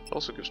 oh, it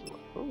also gives me,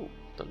 oh,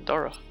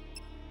 Dandara.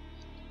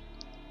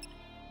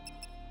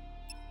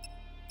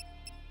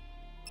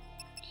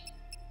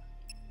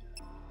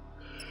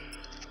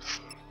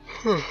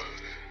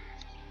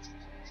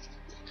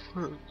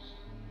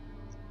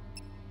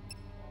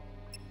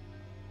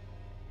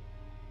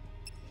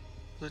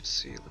 Let's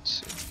see.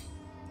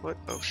 What?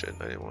 Oh shit,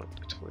 I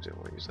totally didn't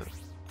want to use that.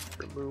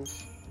 Remove.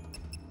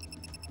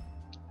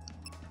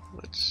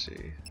 Let's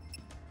see.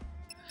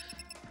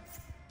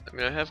 I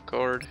mean, I have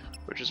guard,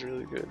 which is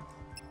really good.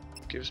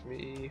 Gives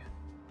me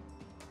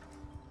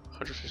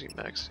 150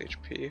 max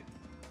HP.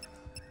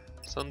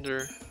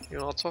 Thunder, you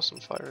know, I'll toss some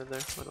fire in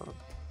there, why not?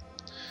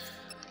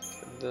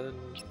 And then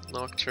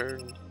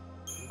Nocturne,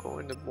 I'm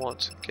going to want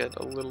to get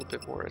a little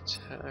bit more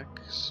attack,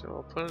 so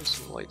I'll put in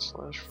some Light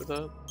Slash for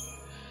that.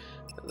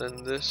 And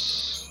then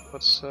this,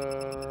 let's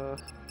go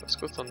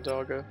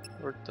Thundaga,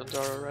 or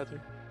Dandara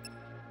rather.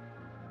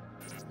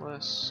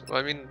 Unless, well,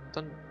 I mean,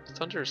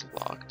 Thunder is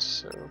locked,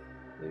 so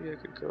maybe I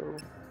could go.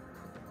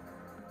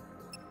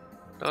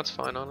 No, that's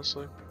fine,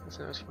 honestly. I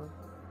think that's fine.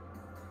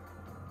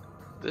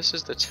 This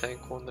is the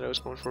tank one that I was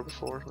going for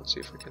before. Let's see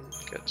if we can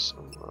get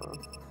some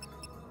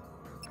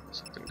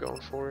something going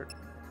for it.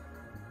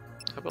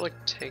 How about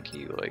like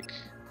tanky, like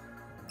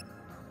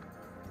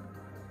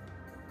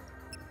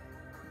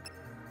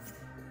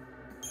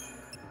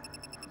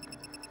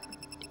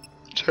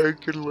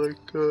tanking,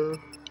 like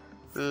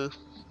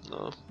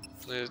no,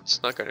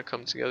 it's not gonna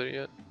come together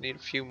yet. Need a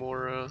few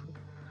more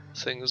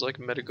things like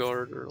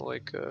Metagard or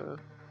like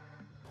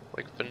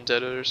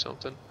Vendetta or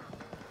something.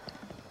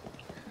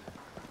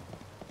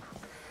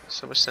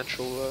 Some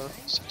essential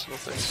sentinel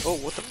things. Oh,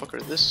 what the fuck are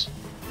this?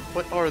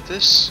 What are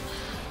this?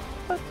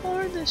 What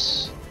are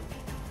this?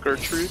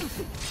 Gertrude.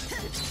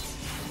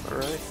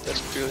 Alright,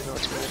 that's really not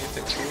doing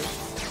anything to it.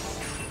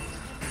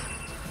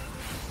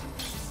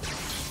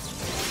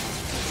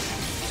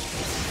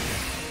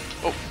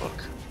 Oh fuck.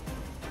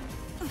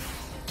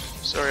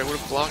 Sorry, I would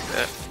have blocked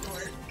that.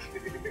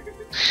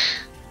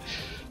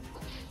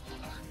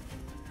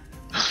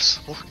 I was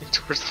walking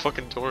towards the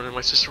fucking door and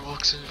my sister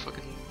walks in and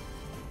fucking...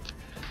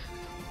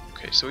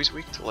 Okay, so he's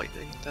weak to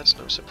lightning, that's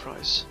no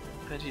surprise.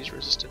 And he's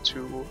resistant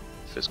to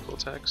physical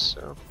attacks,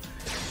 so...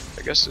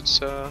 I guess it's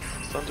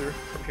thunder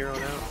from here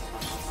on out.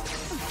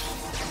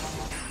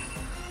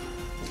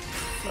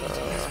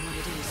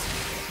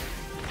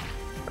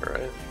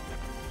 Alright.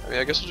 I mean,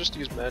 I guess I'll just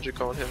use magic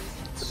on him,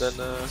 and then,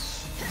 I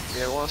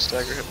mean, I want to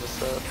stagger him with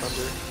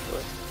thunder,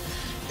 but,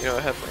 you know,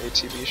 I have my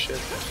ATB shit.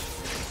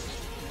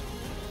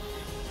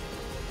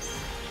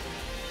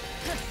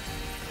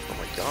 Oh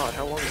my god,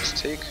 how long does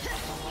this take?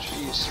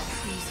 Jeez.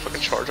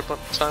 Fucking charge up on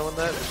time on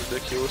that is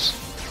ridiculous.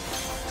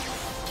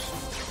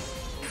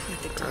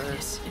 Let the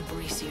darkness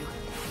embrace you.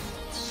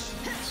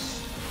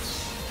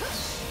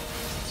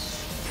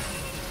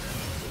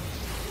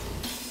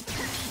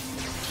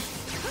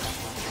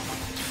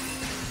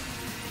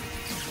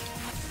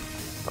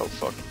 Oh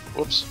fuck.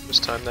 Whoops,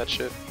 mistimed that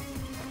shit.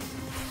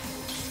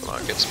 Come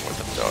on, get some more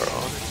Dandara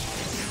on it.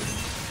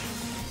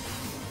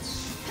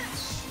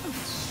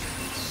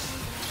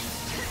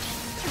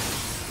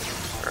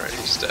 Alright,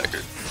 he's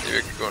staggered. Maybe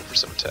I can go in for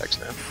some attacks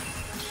now.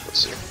 Let's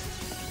see.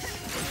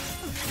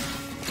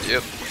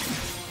 Yep.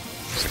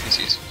 Looks like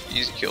he's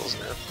easy kills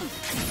now.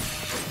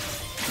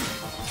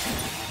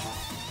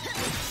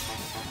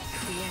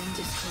 The end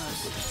is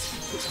close.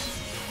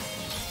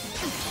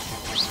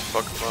 Just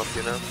fuck him up,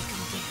 you know?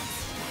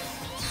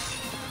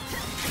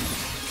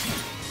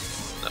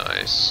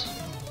 Nice.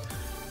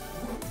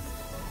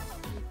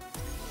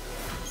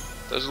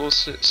 That was a little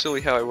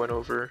silly how I went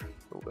over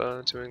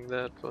doing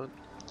that, but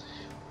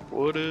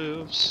what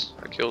ifs?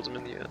 I killed him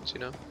in the end, you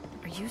know?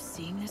 Are you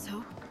seeing this,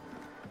 Hope?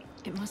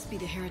 It must be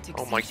the heretics.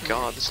 Oh my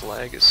god, this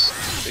lag is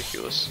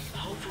ridiculous.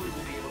 Hopefully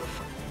we'll be able to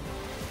find...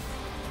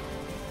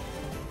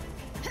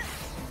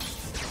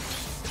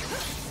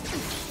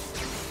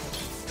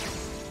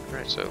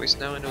 Alright, so at least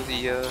now I know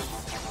the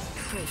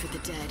Pray for the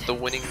dead. the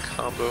winning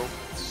combo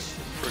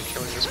for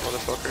killing this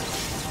motherfucker.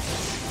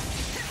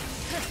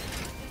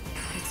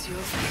 It's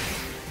your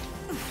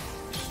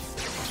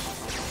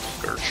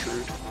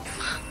Gertrude.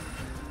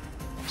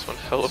 That's one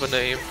hell of a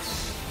name.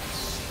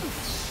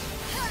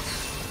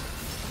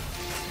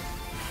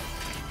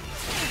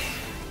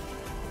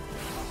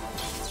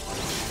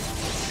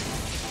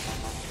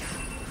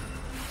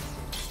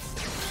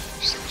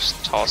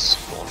 Just toss.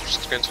 Well, I'm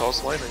just gonna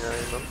toss lightning at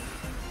him.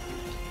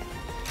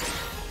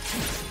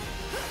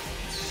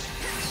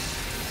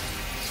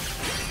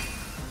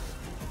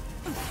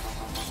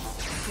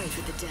 pray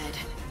for the dead.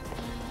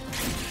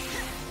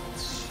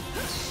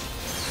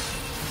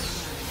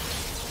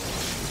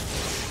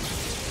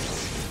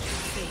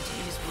 Fate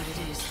is what it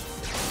is.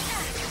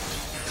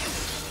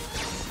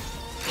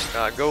 Just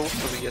gotta go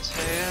for the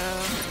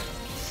attack.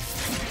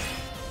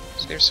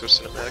 This game's so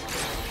cinematic.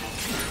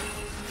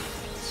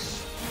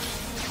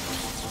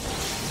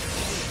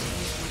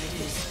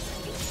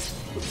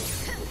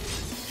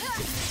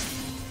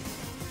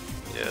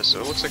 Yeah,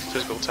 so it looks like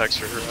physical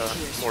attacks are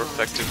more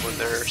effective when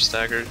they're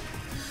staggered,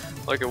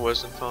 like it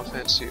was in Final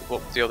Fantasy,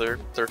 well, the other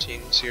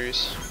 13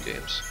 series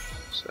games,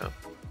 so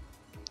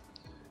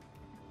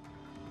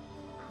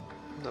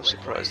no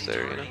surprise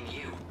there, you know?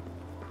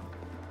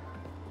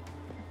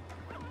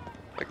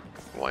 Like,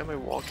 why am I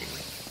walking?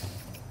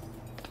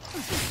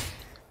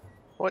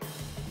 What?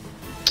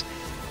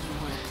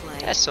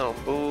 That's some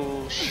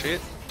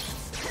bullshit.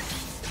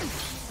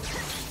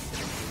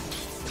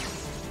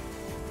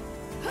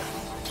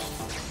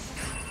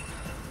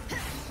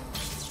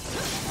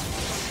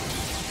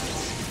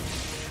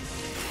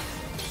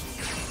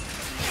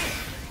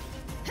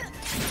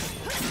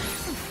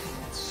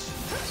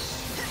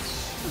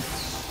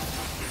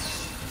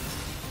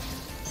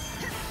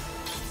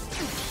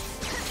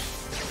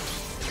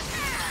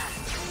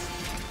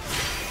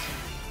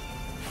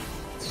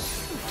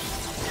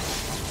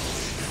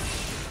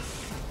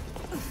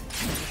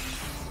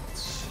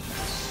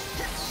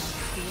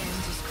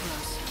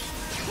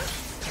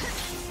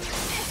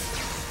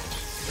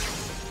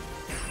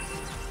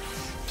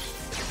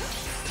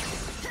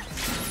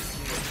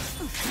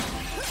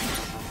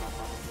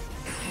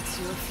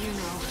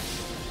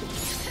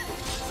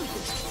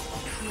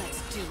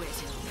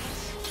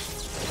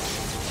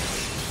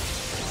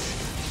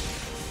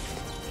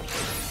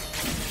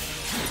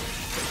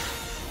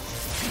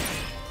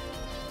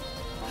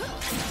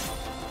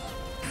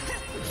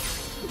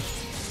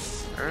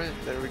 Alright,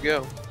 there we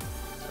go.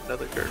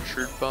 Another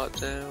Gertrude bot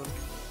down.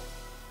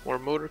 More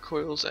motor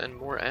coils and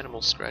more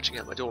animals scratching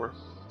at my door.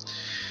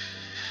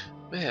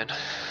 Man,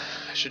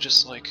 I should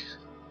just like...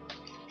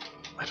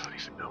 I don't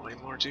even know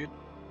anymore, dude.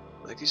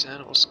 Like, these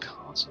animals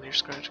constantly are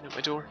scratching at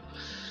my door.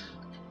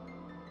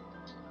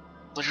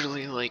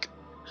 Literally, like...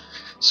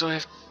 So I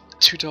have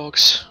 2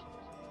 dogs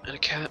and a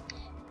cat.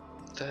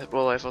 That,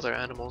 well, I have other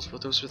animals,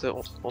 but those are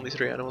the only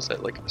 3 animals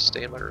that like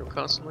stay in my room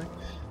constantly.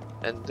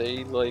 And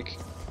they like...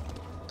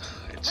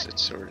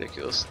 It's so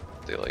ridiculous.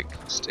 They like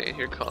stay in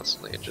here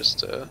constantly and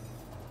just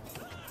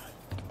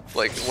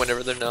like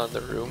whenever they're not in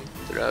the room,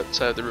 they're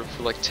outside the room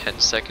for like 10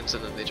 seconds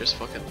and then they just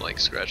fucking like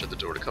scratch at the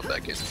door to come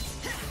back in.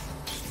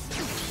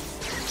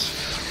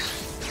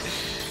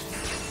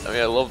 I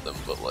mean, I love them,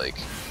 but like,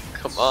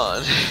 come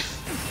on.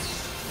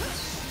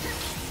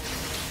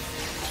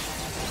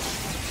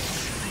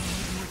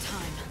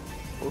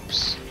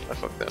 Whoops, I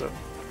fucked that up.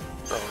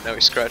 Oh, now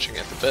he's scratching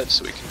at the bed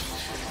so he can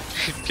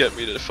get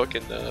me to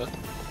fucking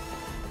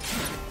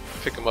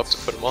pick him up to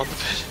put him on the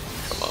bed.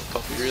 Come on,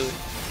 puppy, really?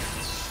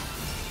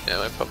 Yeah,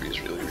 my puppy is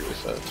really, really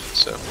fat,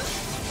 so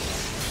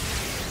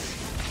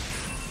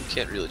he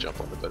can't really jump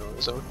on the bed on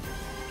his own.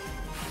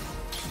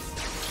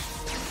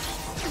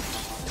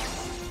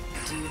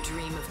 Do you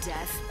dream of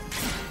death?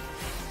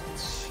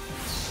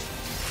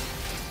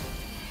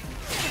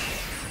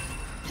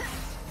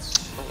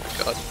 Oh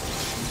my god.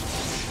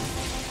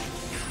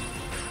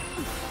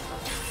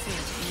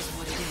 Fate is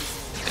what it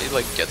is. They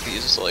like get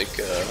these like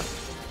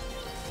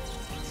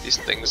these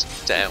things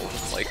down,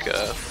 like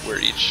where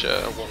each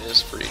one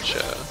is for each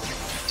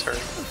turn.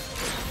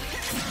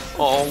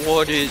 Oh,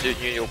 what is it,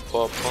 you know,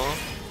 Papa?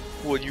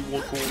 What, you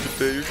want to go to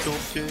bed or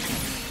something?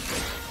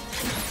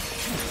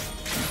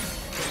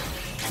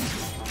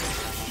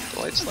 The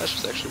light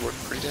slashes actually work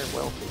pretty damn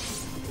well,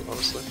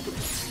 honestly.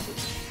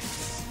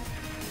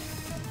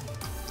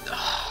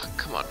 Ah,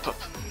 come on, pup.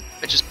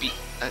 I just beat.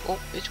 Oh,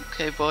 it's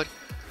okay, bud.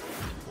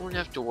 You won't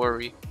have to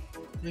worry.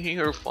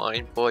 You're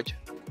fine, bud.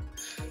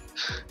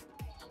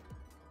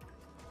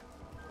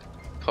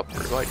 Pup,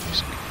 why do you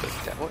speak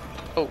like that? What?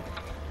 Oh.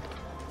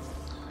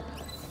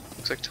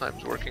 Looks like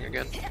time's working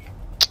again.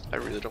 I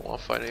really don't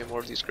want to fight any more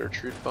of these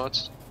Gertrude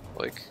bots.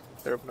 Like,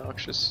 they're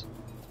obnoxious.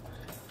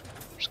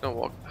 I'm just gonna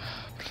walk.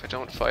 But if I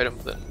don't fight them,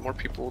 then more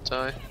people will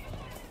die.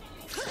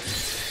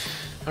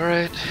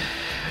 Alright.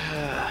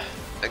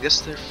 I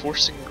guess they're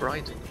forcing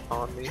grinding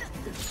on me.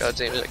 God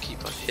damn it, I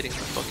keep on hitting the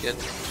fucking...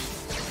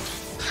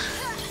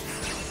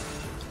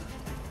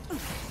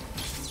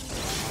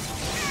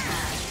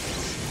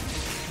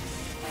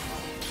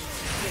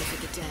 Pray for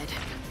the dead.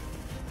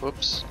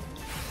 Whoops.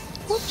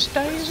 Whoops,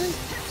 Daisy!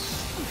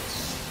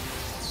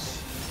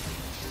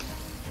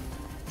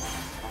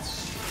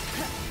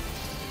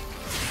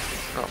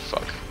 Oh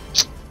fuck.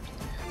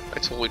 I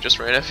totally just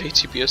ran out of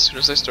ATB as soon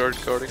as I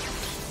started guarding.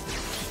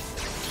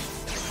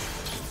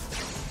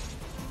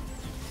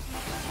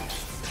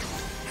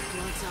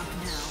 Blood's up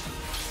now.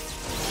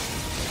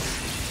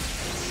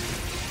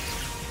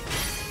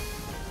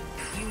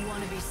 You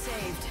want to be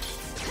saved.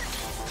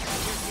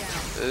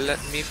 You're down.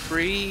 Let me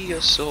free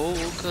your soul,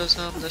 cause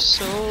I'm the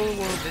soul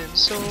woman,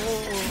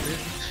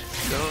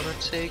 gonna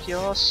take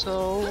your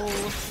soul.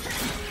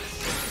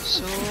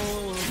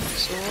 Soul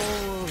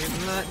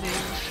woman,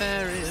 lightning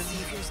fairy.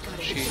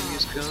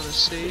 She's gonna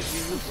save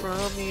you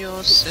from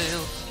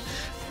yourself.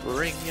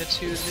 Bring you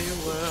to the new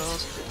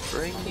world.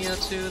 Bring you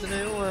to the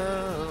new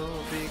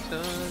world.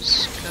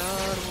 Because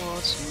God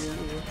wants you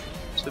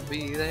to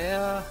be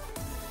there.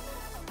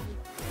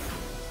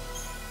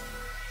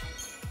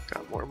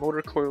 Got more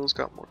motor coils,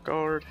 got more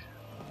guard.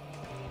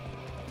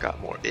 Got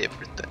more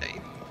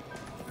everything.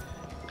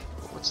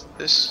 What's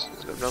this?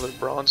 Is it another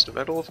bronze to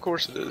metal? Of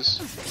course it is.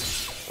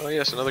 Oh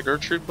yes, another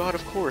Gertrude bot,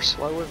 of course.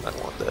 Why wouldn't I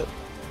want that?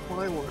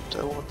 Why wouldn't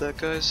I want that,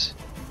 guys?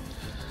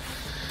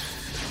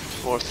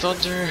 More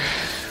thunder,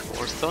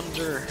 more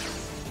thunder,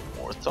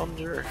 more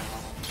thunder.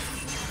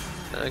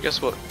 And I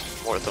guess what?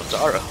 More thunder.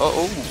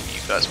 Oh,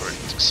 you guys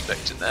weren't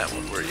expecting that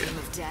one, were you?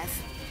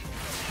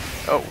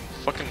 Oh,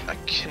 fucking, I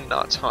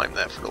cannot time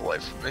that for the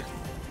life of me.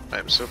 I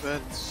am so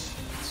bad.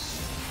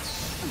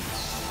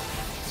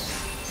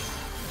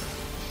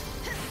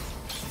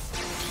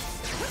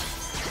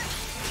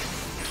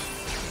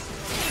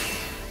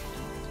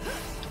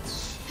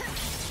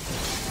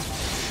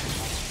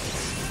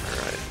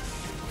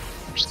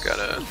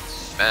 Gotta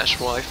mash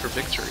Y for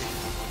victory.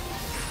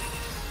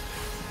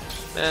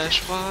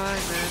 Mash Y,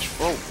 mash.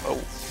 Whoa,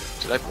 oh.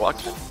 Did I block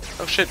it?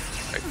 Oh shit.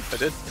 I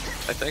did,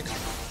 I think.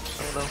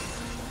 I don't know.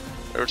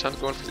 Every time I'm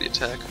going for the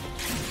attack.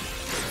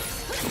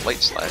 The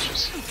light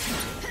slashes.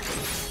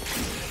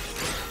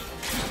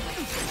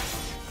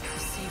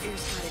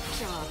 Savior's got a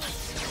job.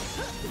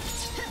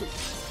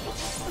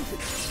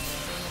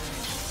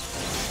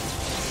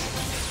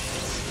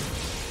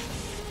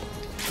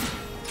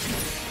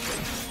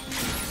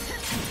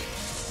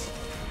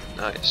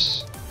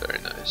 Nice, very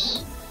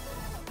nice.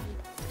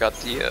 Got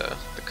the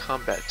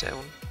combat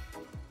down.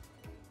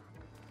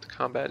 The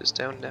combat is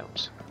down and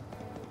out.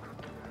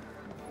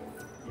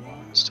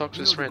 Let's talk to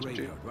this random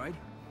dude. Right?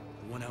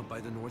 The one out by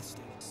the North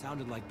State.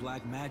 Sounded like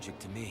black magic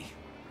to me.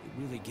 It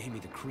really gave me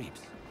the creeps.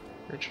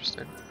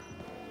 Interesting.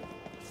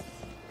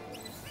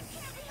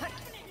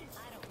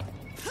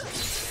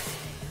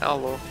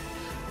 Hello.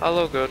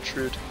 Hello,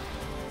 Gertrude.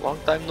 Long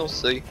time no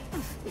see.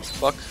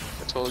 Fuck,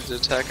 I totally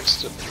did attack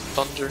instead of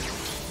thunder.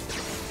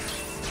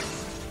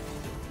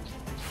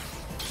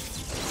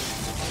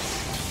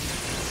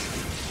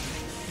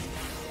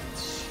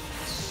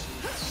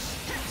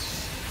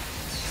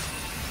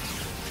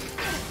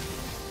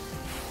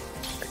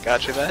 I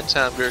got you that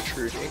time,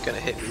 Gertrude. You ain't gonna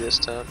hit me this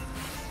time.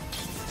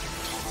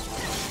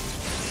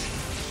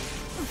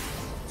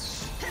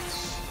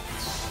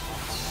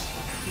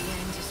 The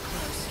end is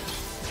close.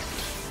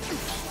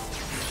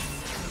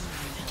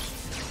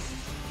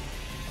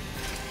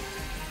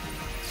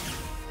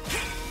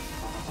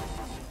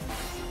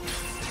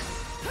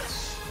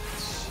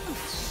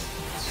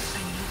 I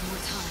need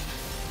more time.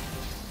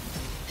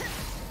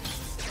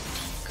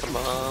 Come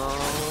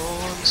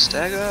on,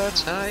 stagger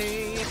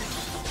time.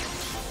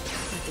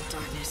 Let the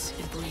darkness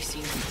embrace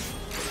you.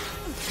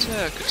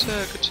 Attack,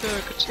 attack,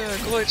 attack, attack,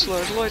 light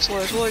slash, light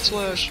slash, light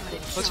slash.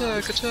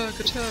 Attack, attack,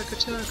 attack,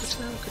 attack,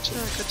 attack,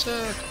 attack,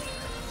 attack.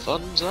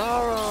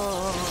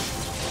 Thundara.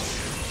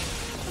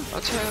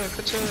 Attack,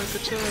 attack,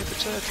 attack,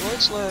 attack,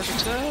 light slash,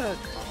 attack.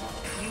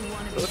 You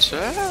want to be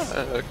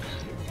Attack.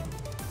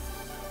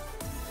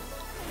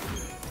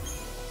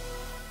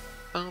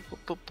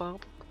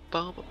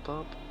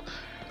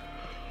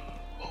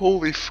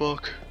 Holy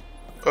fuck.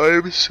 I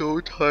am so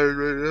tired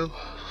right now.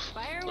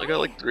 I got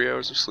like 3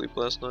 hours of sleep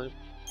last night.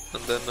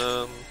 And then,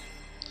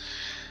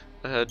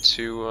 I had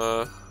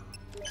to,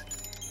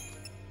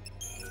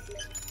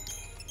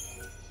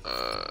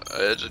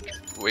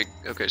 wake.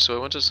 Okay, so I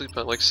went to sleep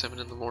at like 7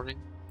 in the morning.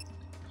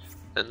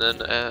 And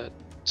then at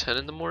 10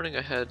 in the morning,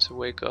 I had to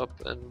wake up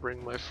and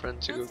bring my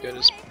friend to go get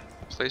his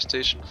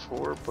PlayStation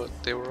 4, but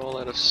they were all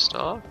out of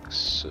stock,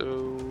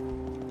 so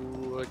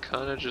I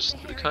kind of just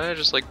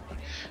like,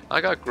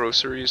 I got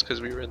groceries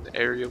because we were in the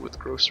area with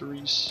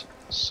groceries,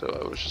 so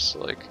I was just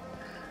like,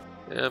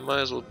 yeah, might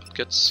as well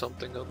get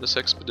something on this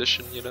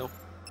expedition, you know.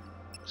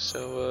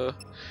 So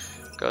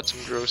got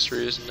some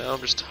groceries, and now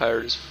I'm just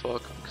tired as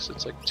fuck because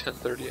it's like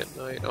 10:30 at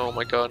night. Oh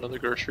my god, another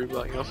Gertrude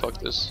bot. You know, fuck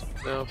this.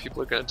 No,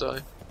 people are gonna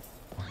die.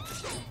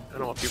 I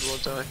don't want people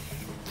to die.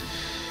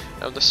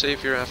 I'm the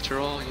savior after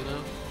all, you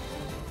know.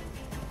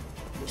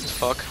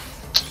 Fuck.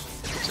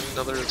 It's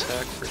another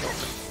attack for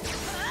nothing.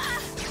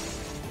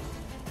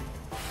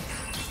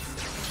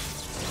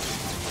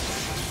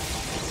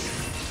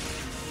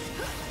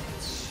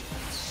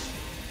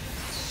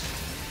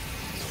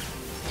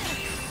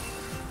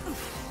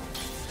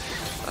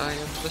 I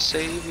am the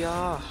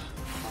savior.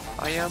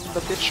 I am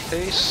the bitch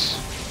face.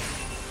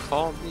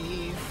 Call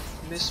me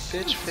Miss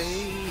Bitch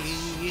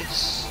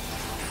Face.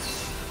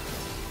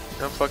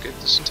 No, fuck it.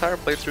 This entire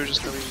playthrough is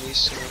just gonna be me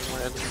singing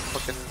random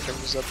fucking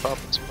things that pop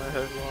into my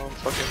head while I'm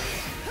fucking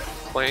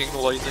playing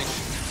lightning.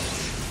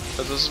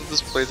 This is what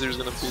this playthrough is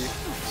gonna be.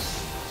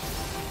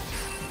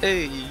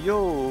 Hey,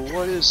 yo,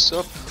 what is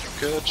up,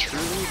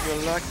 Gertrude? You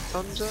like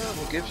thunder?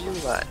 We'll give you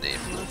lightning.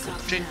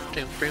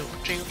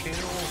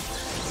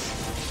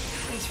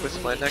 With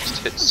my next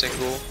hit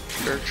single,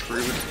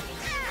 Gertrude.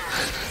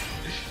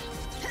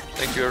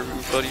 Thank you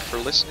everybody for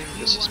listening.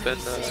 This has been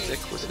Nick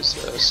with his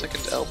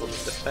second album,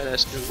 The Fat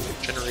Ass New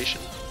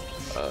Generation,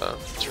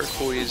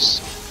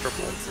 Turquoise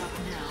Purple.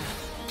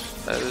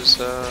 That is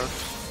the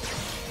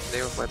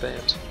name of my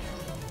band.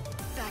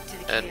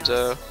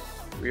 And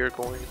we are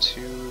going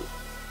to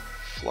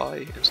fly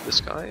into the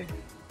sky,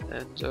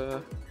 and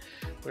we're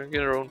going to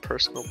get our own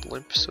personal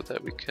blimp so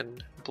that we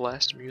can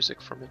blast music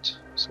from it,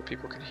 so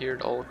people can hear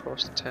it all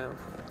across the town.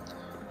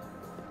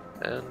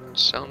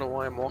 And I don't know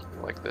why I'm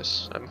walking like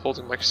this. I'm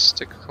holding my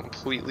stick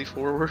completely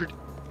forward.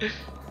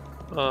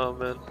 Oh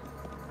man.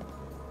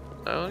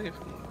 I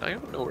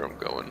don't know where I'm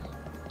going,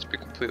 to be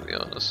completely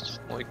honest.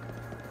 Like,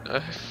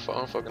 I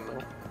don't fucking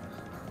know.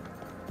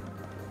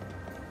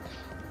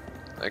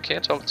 I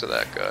can't talk to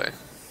that guy.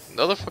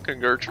 Another fucking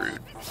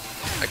Gertrude.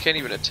 I can't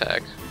even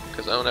attack,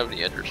 because I don't have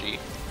any energy.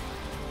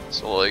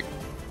 So like,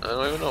 I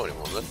don't even know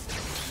anymore then.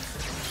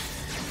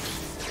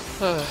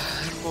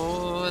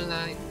 More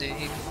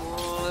lightning,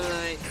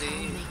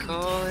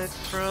 call it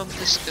from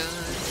the sky,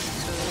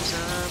 cause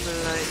I'm a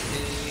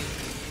lightning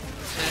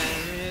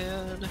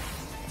fan.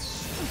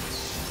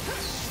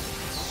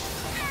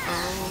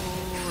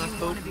 Oh, I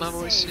hope my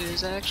voice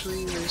is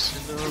actually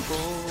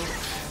listenable,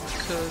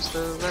 cause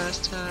the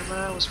last time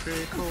I was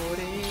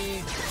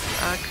recording,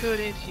 I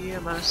couldn't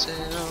hear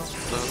myself,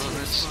 but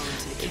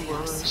it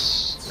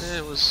was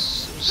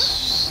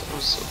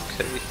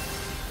okay.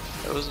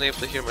 I wasn't able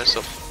to hear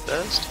myself the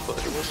best, but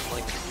it wasn't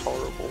like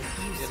horrible,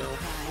 you know?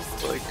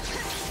 Like,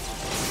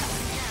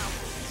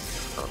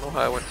 I don't know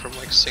how I went from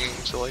like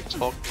singing to like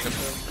talking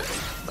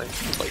about like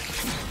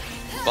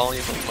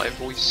volume of my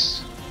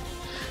voice.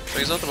 I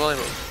mean, it's not the volume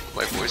of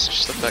my voice, it's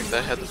just the fact that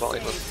I had the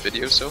volume of the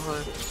video so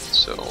high.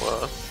 So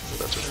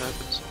that's what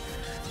happens.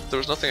 There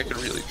was nothing I could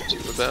really do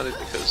about it,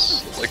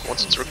 because like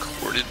once it's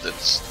recorded,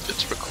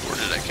 it's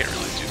recorded. I can't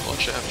really do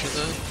much after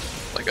that.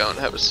 Like, I don't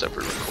have a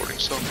separate recording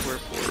software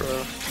for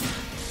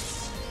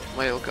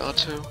my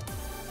Elgato,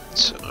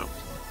 so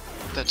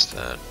that's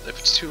that. If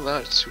it's too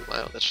loud, it's too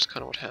loud. That's just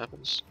kind of what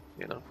happens,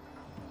 you know.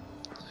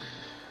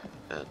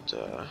 And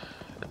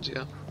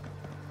yeah,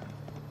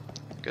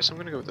 I guess I'm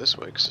gonna go this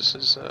way, because this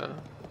is the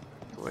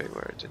way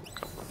where I didn't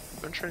come from.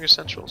 Venturing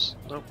Essentials.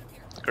 Nope.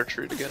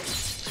 Gertrude again.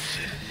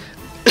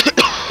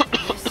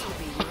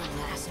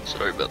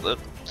 Sorry about that.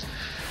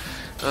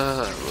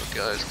 Look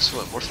guys, guess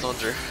what? More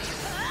thunder.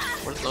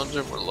 More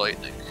thunder, more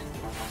lightning.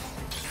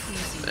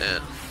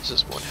 Man, this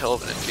is one hell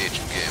of an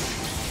engaging game.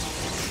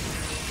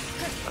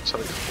 I'll tell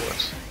you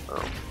what.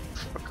 Oh,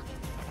 fuck.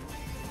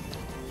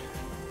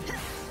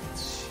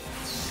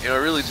 You know, I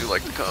really do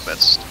like the combat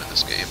system in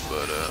this game,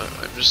 but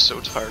I'm just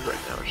so tired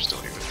right now, I just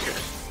don't even care.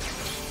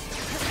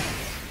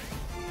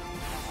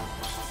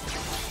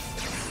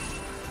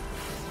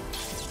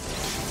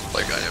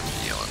 Like, I am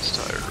beyond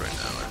tired right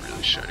now, I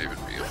really shouldn't even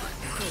be awake.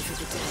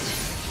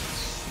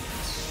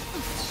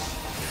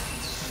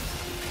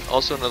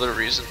 Also, another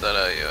reason that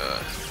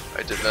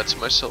I did that to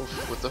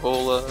myself with the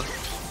whole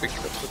waking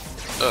up,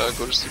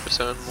 go to sleep at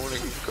 10 in the morning,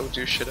 go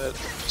do shit at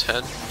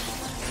 10,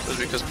 was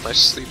because my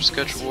sleep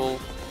schedule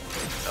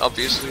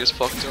obviously is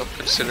fucked up,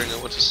 considering I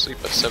went to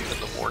sleep at 7 in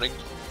the morning.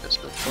 It's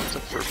been fucked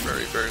up for a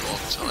very, very long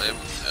time,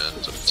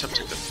 and I'm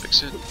attempting to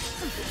fix it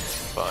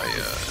by,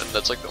 and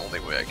that's like the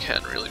only way I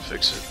can really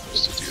fix it,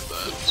 is to do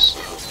that,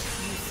 so,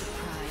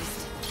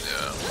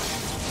 yeah,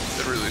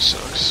 it really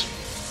sucks.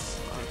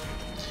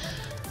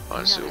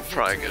 Honestly, we'll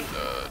probably get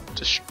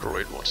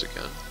destroyed once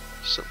again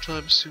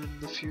sometime soon in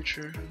the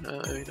future.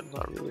 I mean,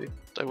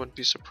 I wouldn't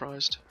be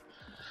surprised.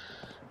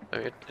 I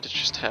mean, it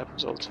just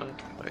happens all the time.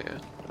 Oh yeah,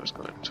 I was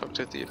going to talk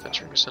to the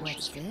Adventuring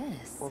Essentials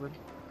woman.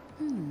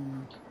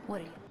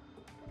 What are you?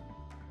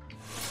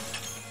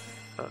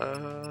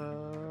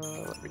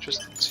 Let me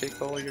just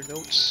take all your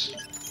notes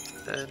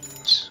and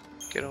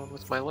get on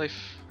with my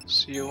life.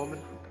 See you,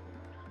 woman.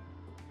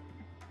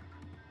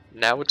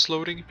 Now it's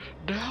loading.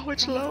 Now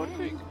it's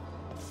loading.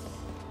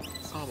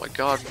 Oh my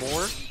god,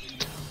 more?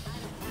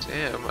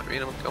 Damn, I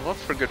mean, I'm up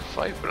for a good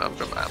fight, but I'm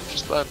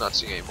just glad I'm not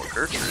seeing any more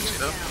Gertrudes, you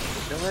know?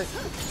 You know what?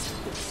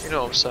 You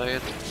know what I'm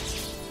saying.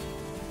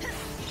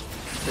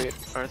 Wait,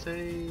 are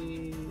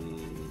they...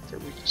 their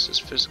weakness is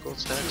physical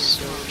attacks,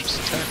 so just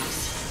attack.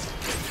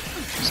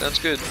 Sounds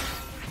good.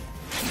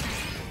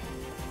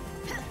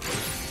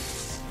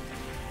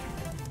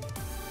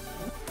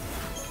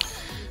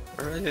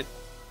 Alright.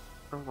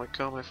 Oh my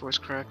god, my voice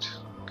cracked.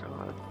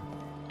 God.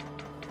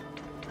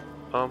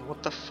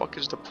 What the fuck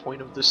is the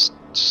point of this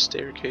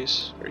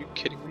staircase? Are you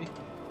kidding me?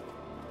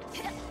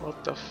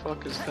 What the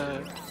fuck is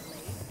that?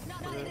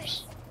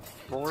 There's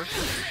more?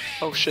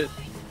 Oh shit.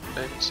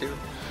 I didn't see them.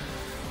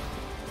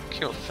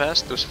 Killing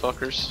fast, those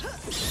fuckers.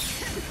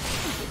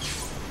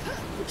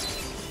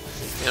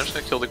 Yeah, I'm just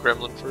gonna kill the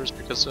gremlin first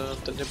because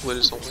the niblet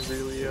is only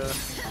really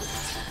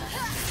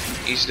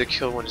easy to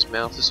kill when his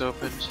mouth is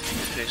open.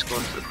 And he's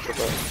going for the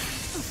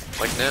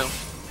like now.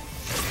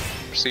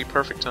 See,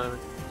 perfect timing.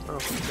 Oh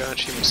my god,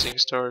 achievement seeing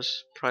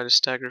stars. Probably to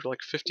stagger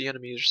like 50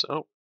 enemies or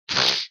so.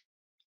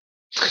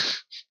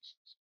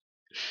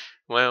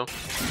 Wow.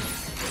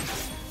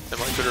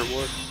 Am I good or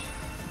what?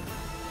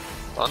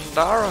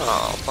 Thundara!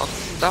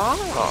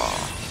 Thundara!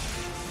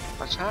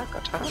 Attack,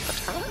 attack,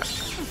 attack!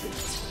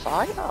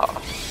 Fire!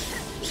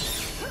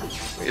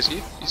 Wait, is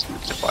he? He's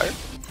to fire?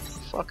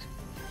 Fuck.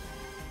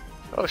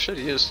 Oh shit,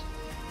 he is.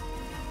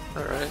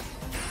 Alright.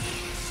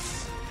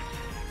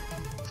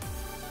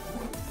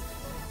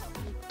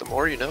 The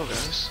more you know,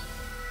 guys.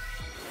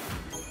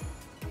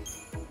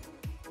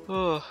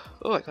 Oh,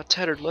 I got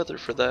tattered leather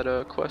for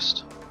that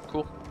quest.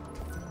 Cool.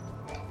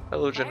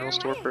 Hello, general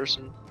store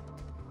person.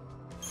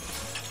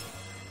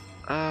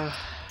 Oh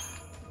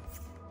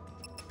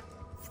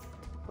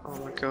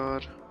my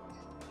god.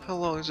 How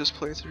long is this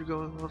playthrough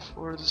going on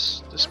for?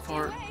 This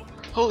part?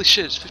 Holy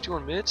shit, it's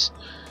 51 minutes?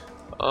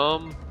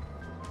 Well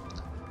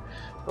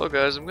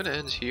guys, I'm gonna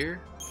end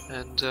here,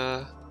 and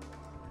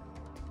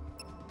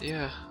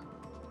yeah.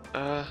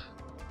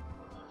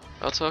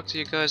 I'll talk to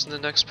you guys in the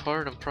next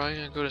part. I'm probably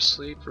gonna go to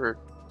sleep, or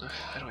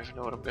I don't even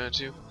know what I'm gonna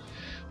do.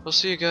 We'll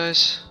see you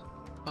guys.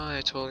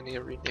 I totally need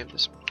to rename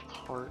this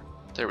part.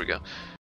 There we go.